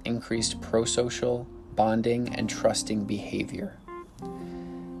with increased prosocial, bonding, and trusting behavior.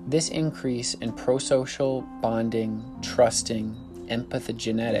 This increase in prosocial, bonding, trusting,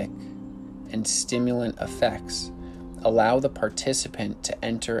 empathegenetic, and stimulant effects allow the participant to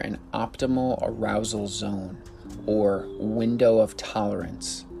enter an optimal arousal zone, or window of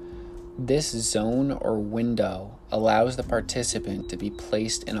tolerance. This zone or window allows the participant to be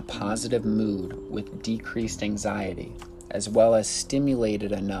placed in a positive mood with decreased anxiety, as well as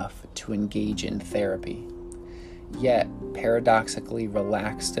stimulated enough to engage in therapy, yet paradoxically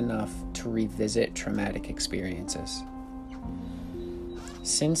relaxed enough to revisit traumatic experiences.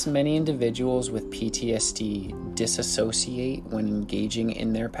 Since many individuals with PTSD disassociate when engaging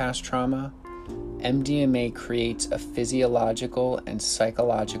in their past trauma, MDMA creates a physiological and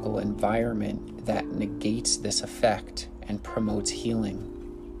psychological environment that negates this effect and promotes healing.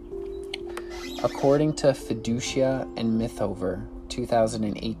 According to Fiducia and Mithover,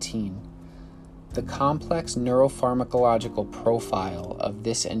 2018, the complex neuropharmacological profile of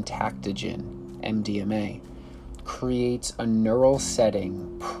this entactogen, MDMA, creates a neural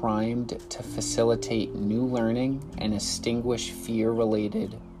setting primed to facilitate new learning and extinguish fear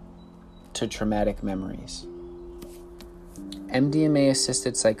related to traumatic memories.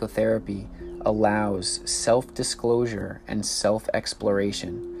 MDMA-assisted psychotherapy allows self-disclosure and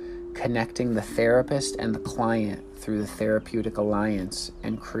self-exploration, connecting the therapist and the client through the therapeutic alliance,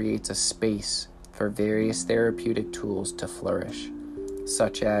 and creates a space for various therapeutic tools to flourish,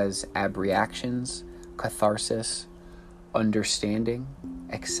 such as abreactions, catharsis, understanding,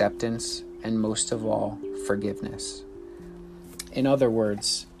 acceptance, and most of all, forgiveness. In other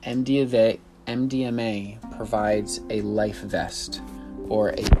words, MDMA provides a life vest, or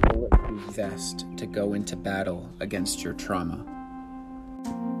a bulletproof vest, to go into battle against your trauma.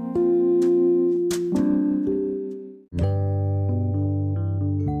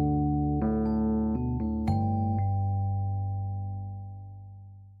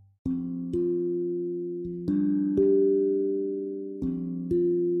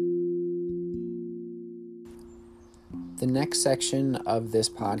 The next section of this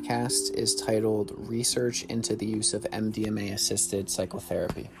podcast is titled Research into the Use of MDMA-Assisted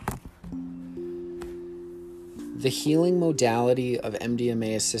Psychotherapy. The healing modality of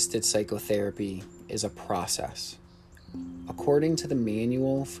MDMA-assisted psychotherapy is a process. According to the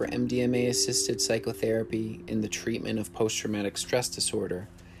Manual for MDMA-assisted psychotherapy in the treatment of post-traumatic stress disorder,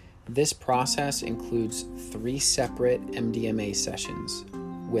 this process includes 3 separate MDMA sessions,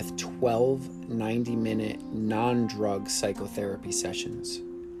 with 12 90-minute non-drug psychotherapy sessions.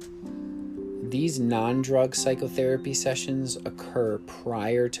 These non-drug psychotherapy sessions occur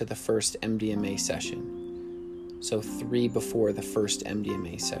prior to the first MDMA session, so 3 before the first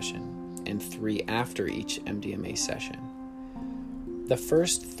MDMA session, and 3 after each MDMA session. The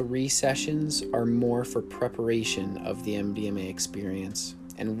first 3 sessions are more for preparation of the MDMA experience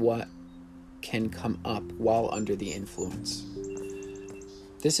and what can come up while under the influence.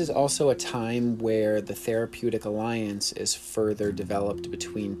 This is also a time where the therapeutic alliance is further developed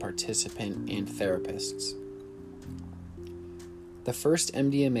between participant and therapists. The first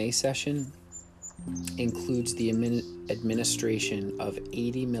MDMA session includes the administration of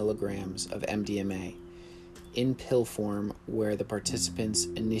 80 milligrams of MDMA in pill form, where the participants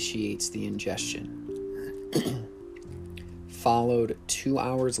initiates the ingestion, followed 2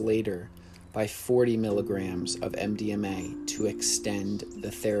 hours later by 40 milligrams of MDMA to extend the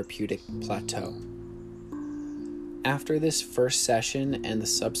therapeutic plateau. After this first session and the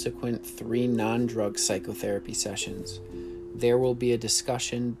subsequent 3 non-drug psychotherapy sessions, there will be a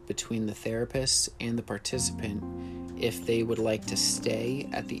discussion between the therapist and the participant if they would like to stay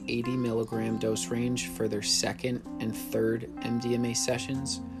at the 80 milligram dose range for their second and third MDMA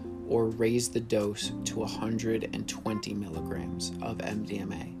sessions, or raise the dose to 120 milligrams of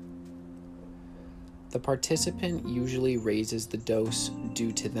MDMA. The participant usually raises the dose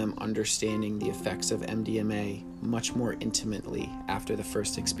due to them understanding the effects of MDMA much more intimately after the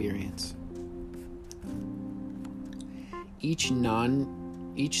first experience. Each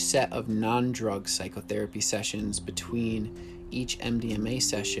set of non-drug psychotherapy sessions between each MDMA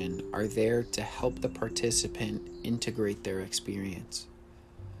session are there to help the participant integrate their experience.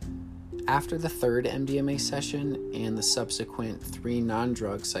 After the third MDMA session and the subsequent 3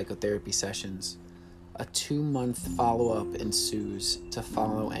 non-drug psychotherapy sessions, a 2-month follow-up ensues to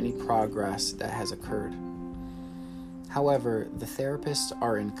follow any progress that has occurred. However, the therapists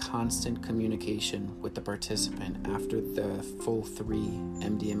are in constant communication with the participant after the full 3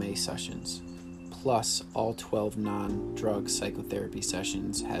 MDMA sessions, plus all 12 non-drug psychotherapy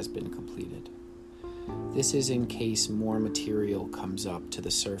sessions has been completed. This is in case more material comes up to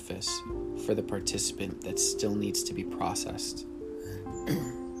the surface for the participant that still needs to be processed.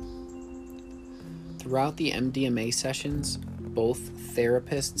 Throughout the MDMA sessions, both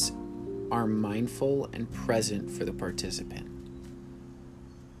therapists are mindful and present for the participant.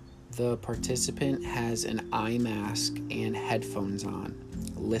 The participant has an eye mask and headphones on,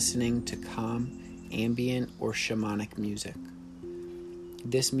 listening to calm, ambient, or shamanic music.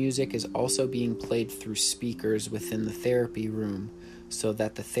 This music is also being played through speakers within the therapy room so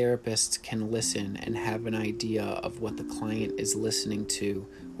that the therapists can listen and have an idea of what the client is listening to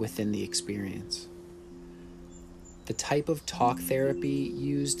within the experience. The type of talk therapy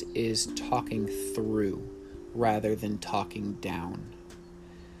used is talking through rather than talking down.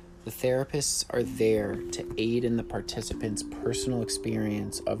 The therapists are there to aid in the participant's personal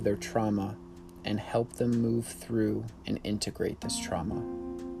experience of their trauma and help them move through and integrate this trauma.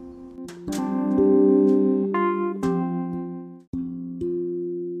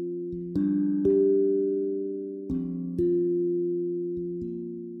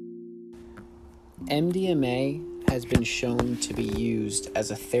 MDMA has been shown to be used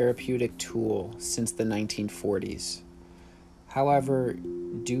as a therapeutic tool since the 1940s. However,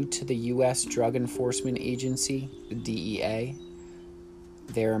 due to the U.S. Drug Enforcement Agency, the DEA,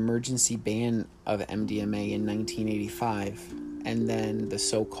 their emergency ban of MDMA in 1985, and then the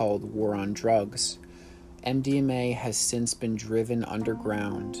so-called war on drugs, MDMA has since been driven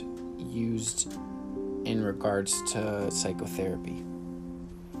underground, used in regards to psychotherapy,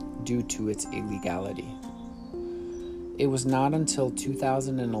 due to its illegality. It was not until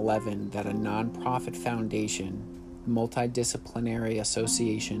 2011 that a nonprofit foundation, Multidisciplinary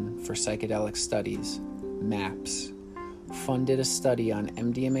Association for Psychedelic Studies, MAPS, funded a study on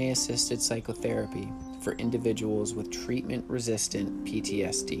MDMA-assisted psychotherapy for individuals with treatment-resistant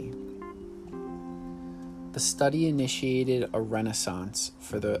PTSD. The study initiated a renaissance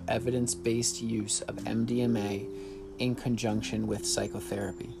for the evidence-based use of MDMA in conjunction with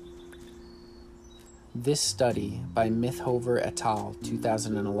psychotherapy. This study, by Mithoever et al.,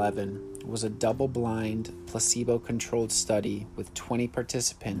 2011, was a double-blind, placebo-controlled study with 20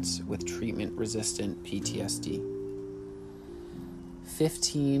 participants with treatment-resistant PTSD.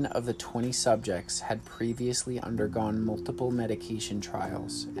 15 of the 20 subjects had previously undergone multiple medication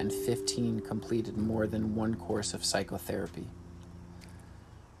trials, and 15 completed more than one course of psychotherapy.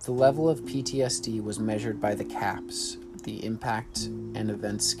 The level of PTSD was measured by the CAPS, the Impact and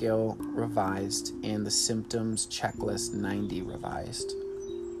Event Scale revised, and the Symptoms Checklist 90 revised.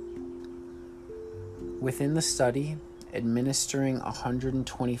 Within the study, administering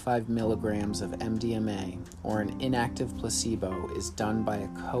 125 milligrams of MDMA or an inactive placebo is done by a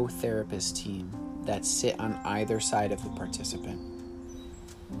co-therapist team that sit on either side of the participant.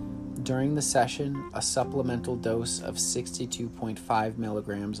 During the session, a supplemental dose of 62.5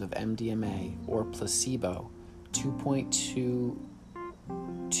 milligrams of MDMA or placebo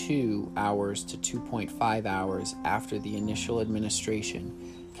 2.22 hours to 2.5 hours after the initial administration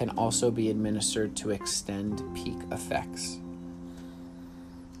can also be administered to extend peak effects.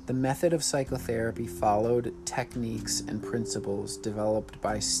 The method of psychotherapy followed techniques and principles developed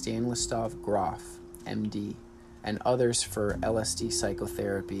by Stanislav Grof, MD, and others for LSD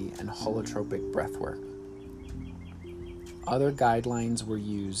psychotherapy and holotropic breathwork. Other guidelines were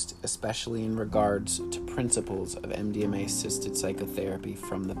used, especially in regards to principles of MDMA-assisted psychotherapy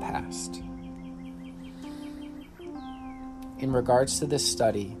from the past. In regards to this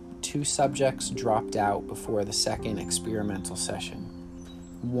study, 2 subjects dropped out before the second experimental session,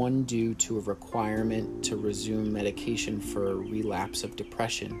 one due to a requirement to resume medication for a relapse of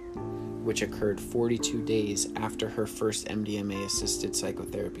depression, which occurred 42 days after her first MDMA-assisted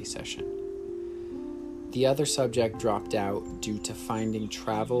psychotherapy session. The other subject dropped out due to finding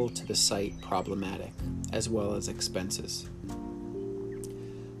travel to the site problematic, as well as expenses.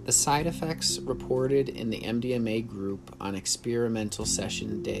 The The side effects reported in the MDMA group on experimental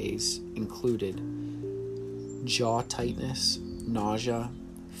session days included jaw tightness, nausea,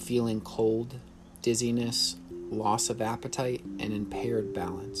 feeling cold, dizziness, loss of appetite, and impaired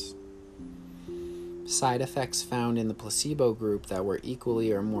balance. Side effects found in the placebo group that were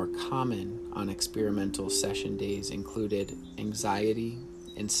equally or more common on experimental session days included anxiety,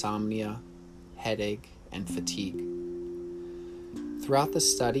 insomnia, headache, and fatigue. Throughout the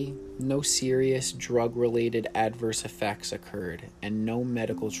study, no serious drug-related adverse effects occurred, and no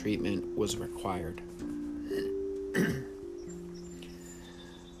medical treatment was required.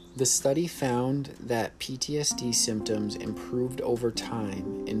 The study found that PTSD symptoms improved over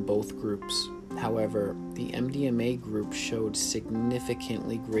time in both groups. However, the MDMA group showed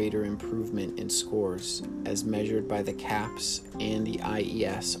significantly greater improvement in scores as measured by the CAPS and the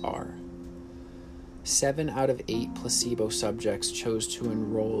IESR. 7 out of 8 placebo subjects chose to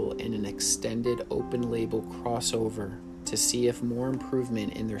enroll in an extended open-label crossover to see if more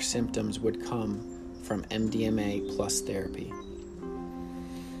improvement in their symptoms would come from MDMA plus therapy.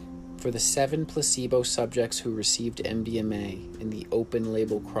 For the 7 placebo subjects who received MDMA in the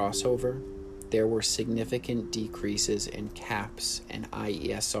open-label crossover, there were significant decreases in CAPS and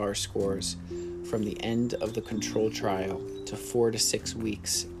IESR scores from the end of the control trial to 4 to 6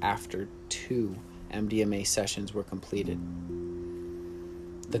 weeks after 2 MDMA sessions were completed.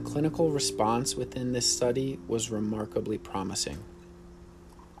 The clinical response within this study was remarkably promising.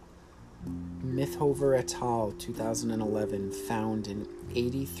 Mithoever et al. 2011 found an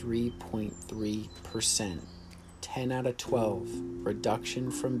 83.3%, 10 out of 12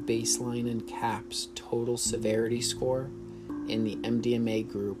 reduction from baseline in CAPS total severity score in the MDMA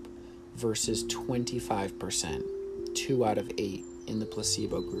group versus 25%, 2 out of 8 in the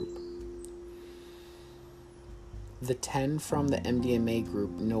placebo group. The 10 from the MDMA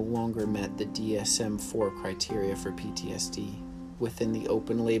group no longer met the DSM-4 criteria for PTSD. Within the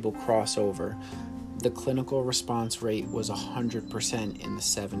open-label crossover, the clinical response rate was 100% in the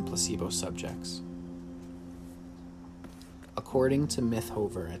 7 placebo subjects. According to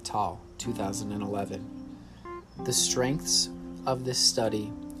Mithoever et al. 2011, the strengths of this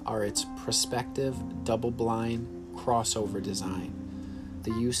study are its prospective double-blind crossover design,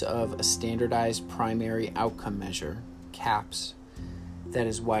 the use of a standardized primary outcome measure, CAPS, that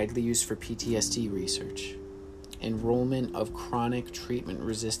is widely used for PTSD research, enrollment of chronic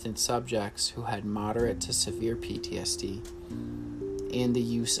treatment-resistant subjects who had moderate to severe PTSD, and the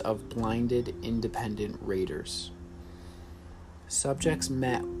use of blinded independent raters. Subjects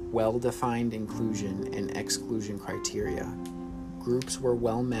met well-defined inclusion and exclusion criteria. Groups were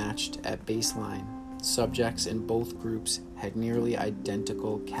well-matched at baseline. Subjects in both groups had nearly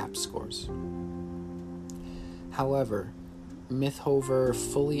identical CAPS scores. However, Mithoever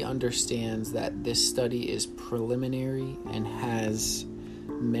fully understands that this study is preliminary and has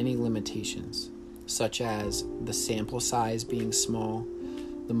many limitations, such as the sample size being small,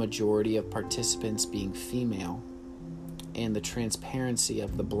 the majority of participants being female, and the transparency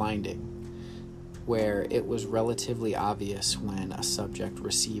of the blinding, where it was relatively obvious when a subject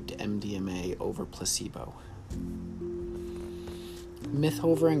received MDMA over placebo.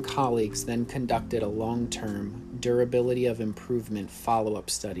 Mithoever and colleagues then conducted a long-term durability of improvement follow-up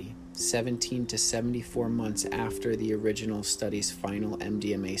study, 17 to 74 months after the original study's final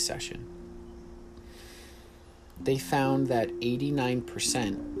MDMA session. They found that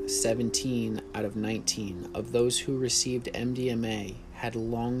 89%, 17 out of 19, of those who received MDMA had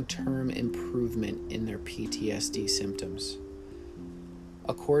long-term improvement in their PTSD symptoms.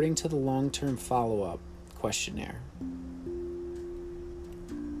 According to the long-term follow-up questionnaire,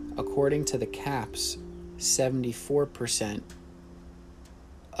 according to the CAPS, 74%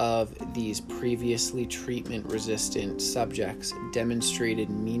 of these previously treatment-resistant subjects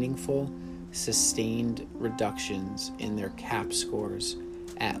demonstrated meaningful, sustained reductions in their CAPS scores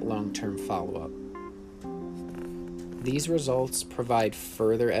at long-term follow-up. These results provide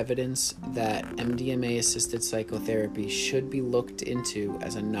further evidence that MDMA-assisted psychotherapy should be looked into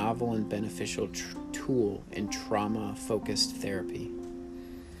as a novel and beneficial tool in trauma-focused therapy.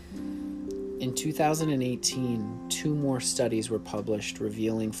 In 2018, 2 more studies were published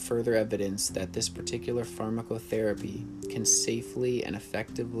revealing further evidence that this particular pharmacotherapy can safely and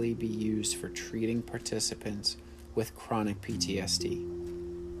effectively be used for treating participants with chronic PTSD.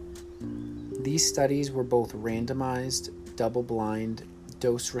 These studies were both randomized, double-blind,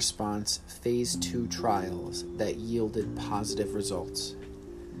 dose-response Phase 2 trials that yielded positive results.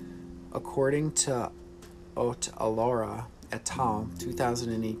 According to Otalora et al.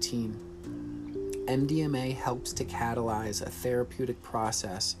 2018, MDMA helps to catalyze a therapeutic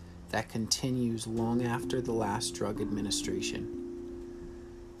process that continues long after the last drug administration.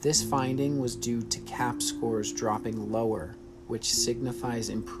 This finding was due to CAPS scores dropping lower, which signifies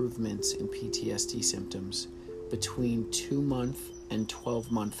improvements in PTSD symptoms between 2-month and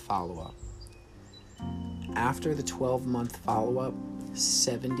 12-month follow-up. After the 12-month follow-up,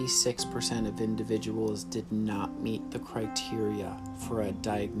 76% of individuals did not meet the criteria for a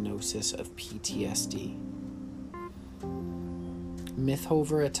diagnosis of PTSD.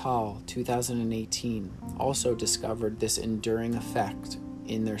 Mithoever et al. 2018 also discovered this enduring effect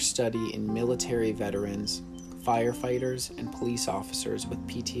in their study in military veterans, firefighters, and police officers with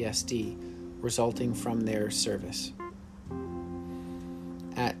PTSD resulting from their service.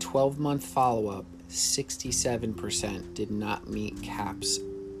 At 12-month follow-up, 67% did not meet CAPS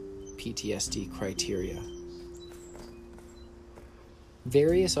PTSD criteria.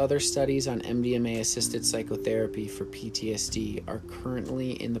 Various other studies on MDMA-assisted psychotherapy for PTSD are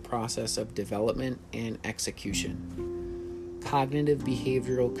currently in the process of development and execution. Cognitive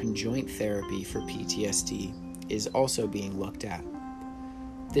behavioral conjoint therapy for PTSD is also being looked at.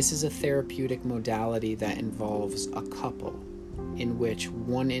 This is a therapeutic modality that involves a couple, in which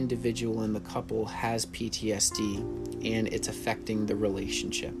one individual in the couple has PTSD and it's affecting the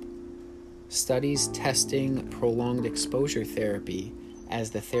relationship. Studies testing prolonged exposure therapy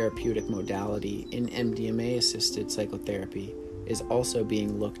as the therapeutic modality in MDMA-assisted psychotherapy is also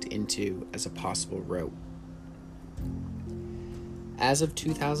being looked into as a possible route. As of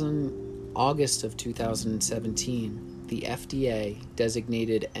August of 2017, the FDA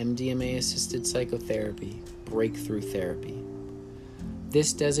designated MDMA-assisted psychotherapy breakthrough therapy.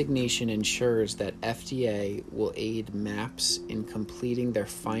 This designation ensures that FDA will aid MAPS in completing their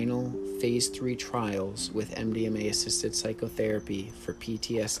final Phase 3 trials with MDMA-assisted psychotherapy for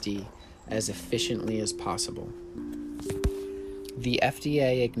PTSD as efficiently as possible. The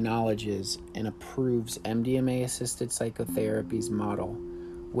FDA acknowledges and approves MDMA-assisted psychotherapy's model,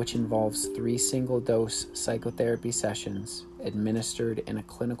 which involves 3 single-dose psychotherapy sessions administered in a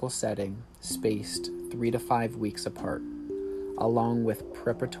clinical setting spaced 3 to 5 weeks apart, along with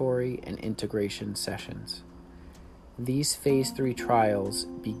preparatory and integration sessions. These Phase 3 trials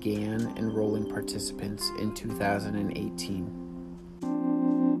began enrolling participants in 2018.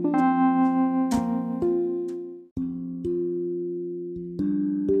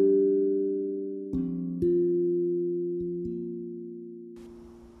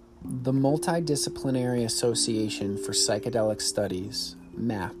 The Multidisciplinary Association for Psychedelic Studies,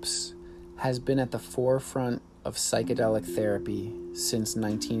 MAPS, has been at the forefront of psychedelic therapy since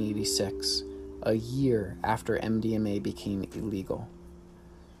 1986, a year after MDMA became illegal.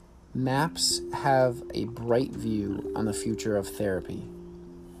 MAPS have a bright view on the future of therapy.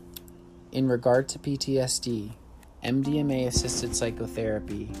 In regard to PTSD, MDMA-assisted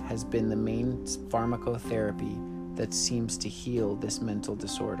psychotherapy has been the main pharmacotherapy that seems to heal this mental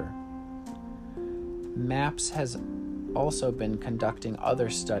disorder. MAPS has also been conducting other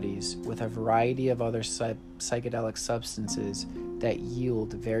studies with a variety of other psychedelic substances that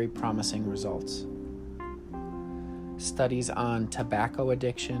yield very promising results. Studies on tobacco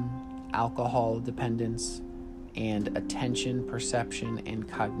addiction, alcohol dependence, and attention, perception, and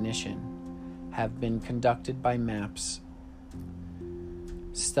cognition have been conducted by MAPS.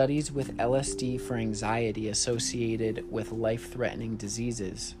 Studies with LSD for anxiety associated with life-threatening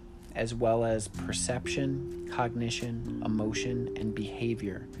diseases, as well as perception, cognition, emotion, and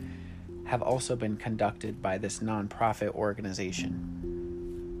behavior, have also been conducted by this nonprofit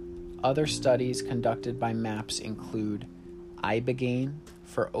organization. Other studies conducted by MAPS include ibogaine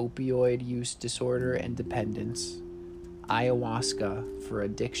for opioid use disorder and dependence, ayahuasca for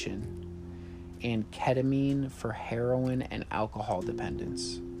addiction, and ketamine for heroin and alcohol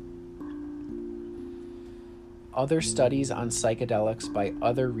dependence. Other studies on psychedelics by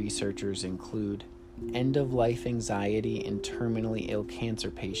other researchers include end-of-life anxiety in terminally ill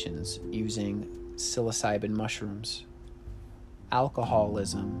cancer patients using psilocybin mushrooms,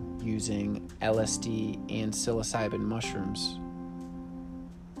 alcoholism using LSD and psilocybin mushrooms,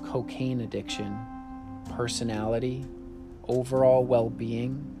 cocaine addiction, personality, overall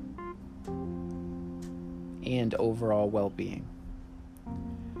well-being, and overall well-being.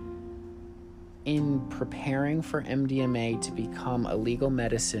 In preparing for MDMA to become a legal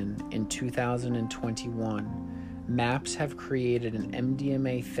medicine in 2021, MAPS have created an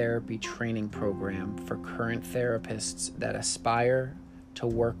MDMA therapy training program for current therapists that aspire to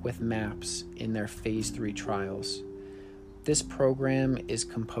work with MAPS in their Phase 3 trials. This program is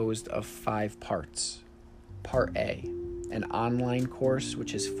composed of 5 parts. Part A, an online course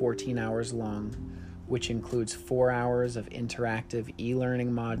which is 14 hours long, which includes 4 hours of interactive e-learning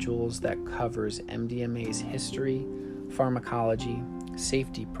modules that covers MDMA's history, pharmacology,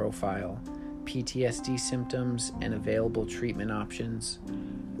 safety profile, PTSD symptoms, and available treatment options,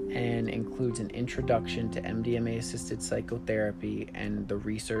 and includes an introduction to MDMA-assisted psychotherapy and the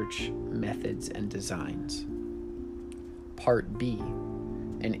research, methods, and designs. Part B,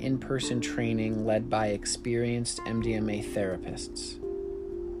 an in-person training led by experienced MDMA therapists.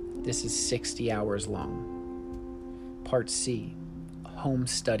 This is 60 hours long. Part C, home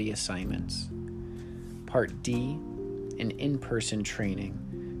study assignments. Part D, an in-person training,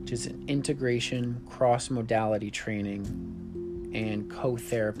 which is an integration, cross-modality training, and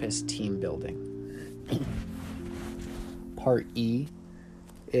co-therapist team building. Part E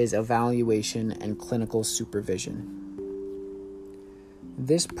is evaluation and clinical supervision.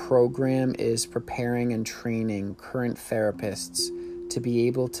 This program is preparing and training current therapists to be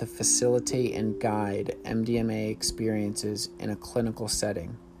able to facilitate and guide MDMA experiences in a clinical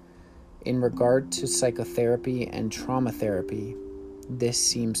setting. In regard to psychotherapy and trauma therapy, this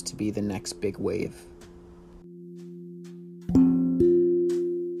seems to be the next big wave.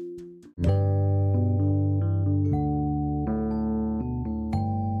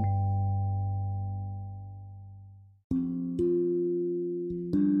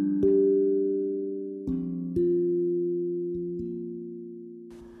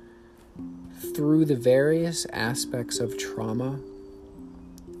 Through the various aspects of trauma,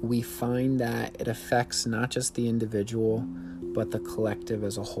 we find that it affects not just the individual, but the collective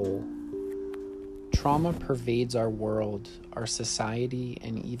as a whole. Trauma pervades our world, our society,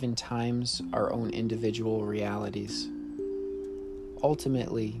 and even times our own individual realities.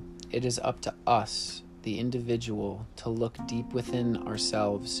 Ultimately, it is up to us, the individual, to look deep within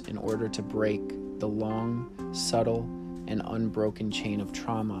ourselves in order to break the long, subtle, and unbroken chain of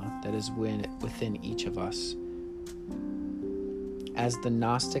trauma that is within each of us. As the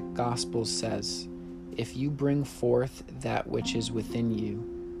Gnostic Gospel says, if you bring forth that which is within you,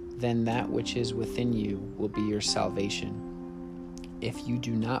 then that which is within you will be your salvation. If you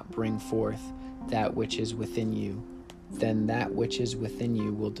do not bring forth that which is within you, then that which is within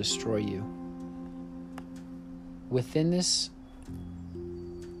you will destroy you. Within this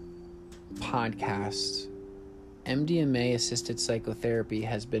podcast, MDMA-assisted psychotherapy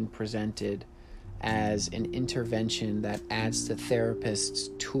has been presented as an intervention that adds to therapists'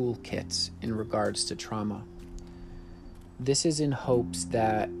 toolkits in regards to trauma. This is in hopes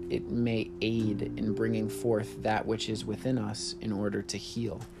that it may aid in bringing forth that which is within us in order to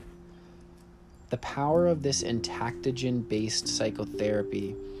heal. The power of this entactogen-based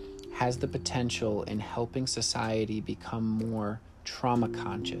psychotherapy has the potential in helping society become more trauma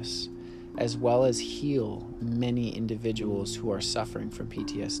conscious, as well as heal many individuals who are suffering from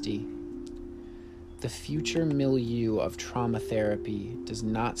PTSD. The future milieu of trauma therapy does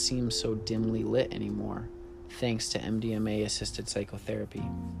not seem so dimly lit anymore, thanks to MDMA-assisted psychotherapy.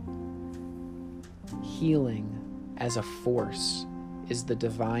 Healing as a force is the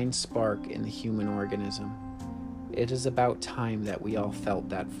divine spark in the human organism. It is about time that we all felt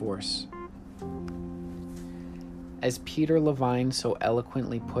that force. As Peter Levine so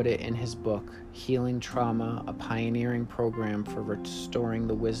eloquently put it in his book, Healing Trauma, a Pioneering Program for Restoring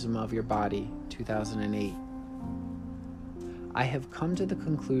the Wisdom of Your Body, 2008, I have come to the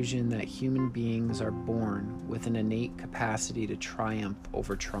conclusion that human beings are born with an innate capacity to triumph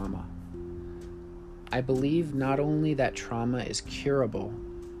over trauma. I believe not only that trauma is curable,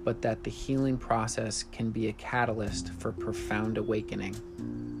 but that the healing process can be a catalyst for profound awakening,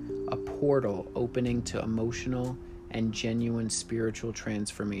 a portal opening to emotional and genuine spiritual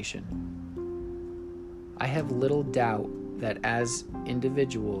transformation. I have little doubt that as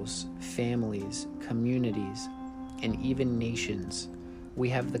individuals, families, communities, and even nations, we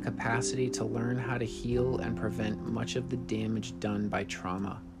have the capacity to learn how to heal and prevent much of the damage done by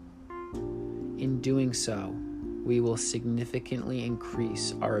trauma. In doing so, we will significantly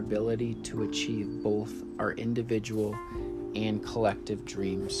increase our ability to achieve both our individual and collective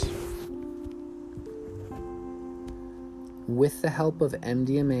dreams. With the help of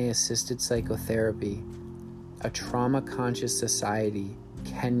MDMA-assisted psychotherapy, a trauma-conscious society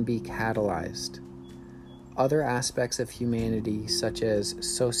can be catalyzed. Other aspects of humanity, such as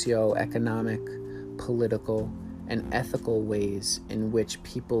socio-economic, political, and ethical ways in which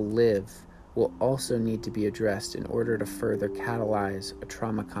people live, will also need to be addressed in order to further catalyze a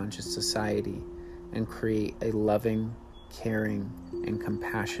trauma-conscious society and create a loving, caring, and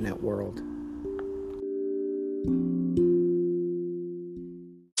compassionate world.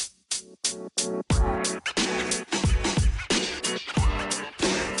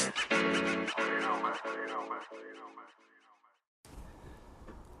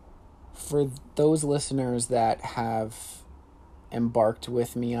 For those listeners that have embarked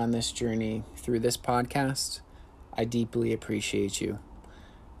with me on this journey through this podcast, I deeply appreciate you.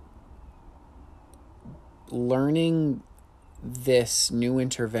 Learning this new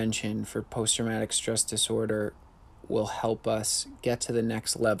intervention for post-traumatic stress disorder will help us get to the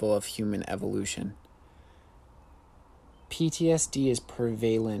next level of human evolution. PTSD is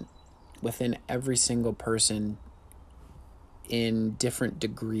prevalent within every single person in different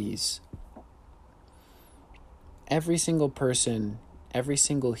degrees. Every single person, every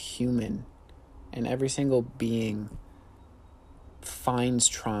single human, and every single being finds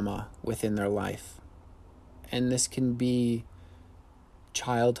trauma within their life. And this can be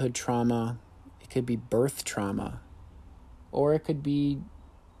childhood trauma, it could be birth trauma, or it could be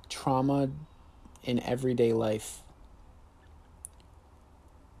trauma in everyday life.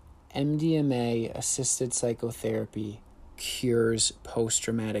 MDMA-assisted psychotherapy cures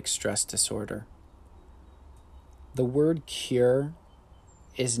post-traumatic stress disorder. The word cure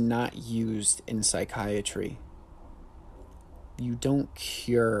is not used in psychiatry. You don't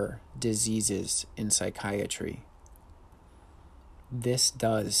cure diseases in psychiatry. This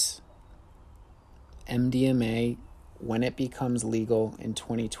does. MDMA, when it becomes legal in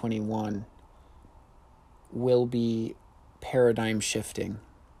 2021, will be paradigm shifting.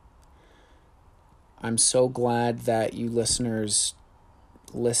 I'm so glad that you listeners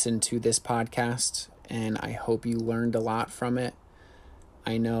listened to this podcast, and I hope you learned a lot from it.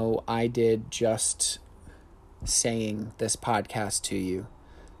 I know I did just saying this podcast to you.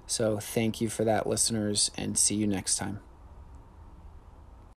 So thank you for that, listeners, and see you next time.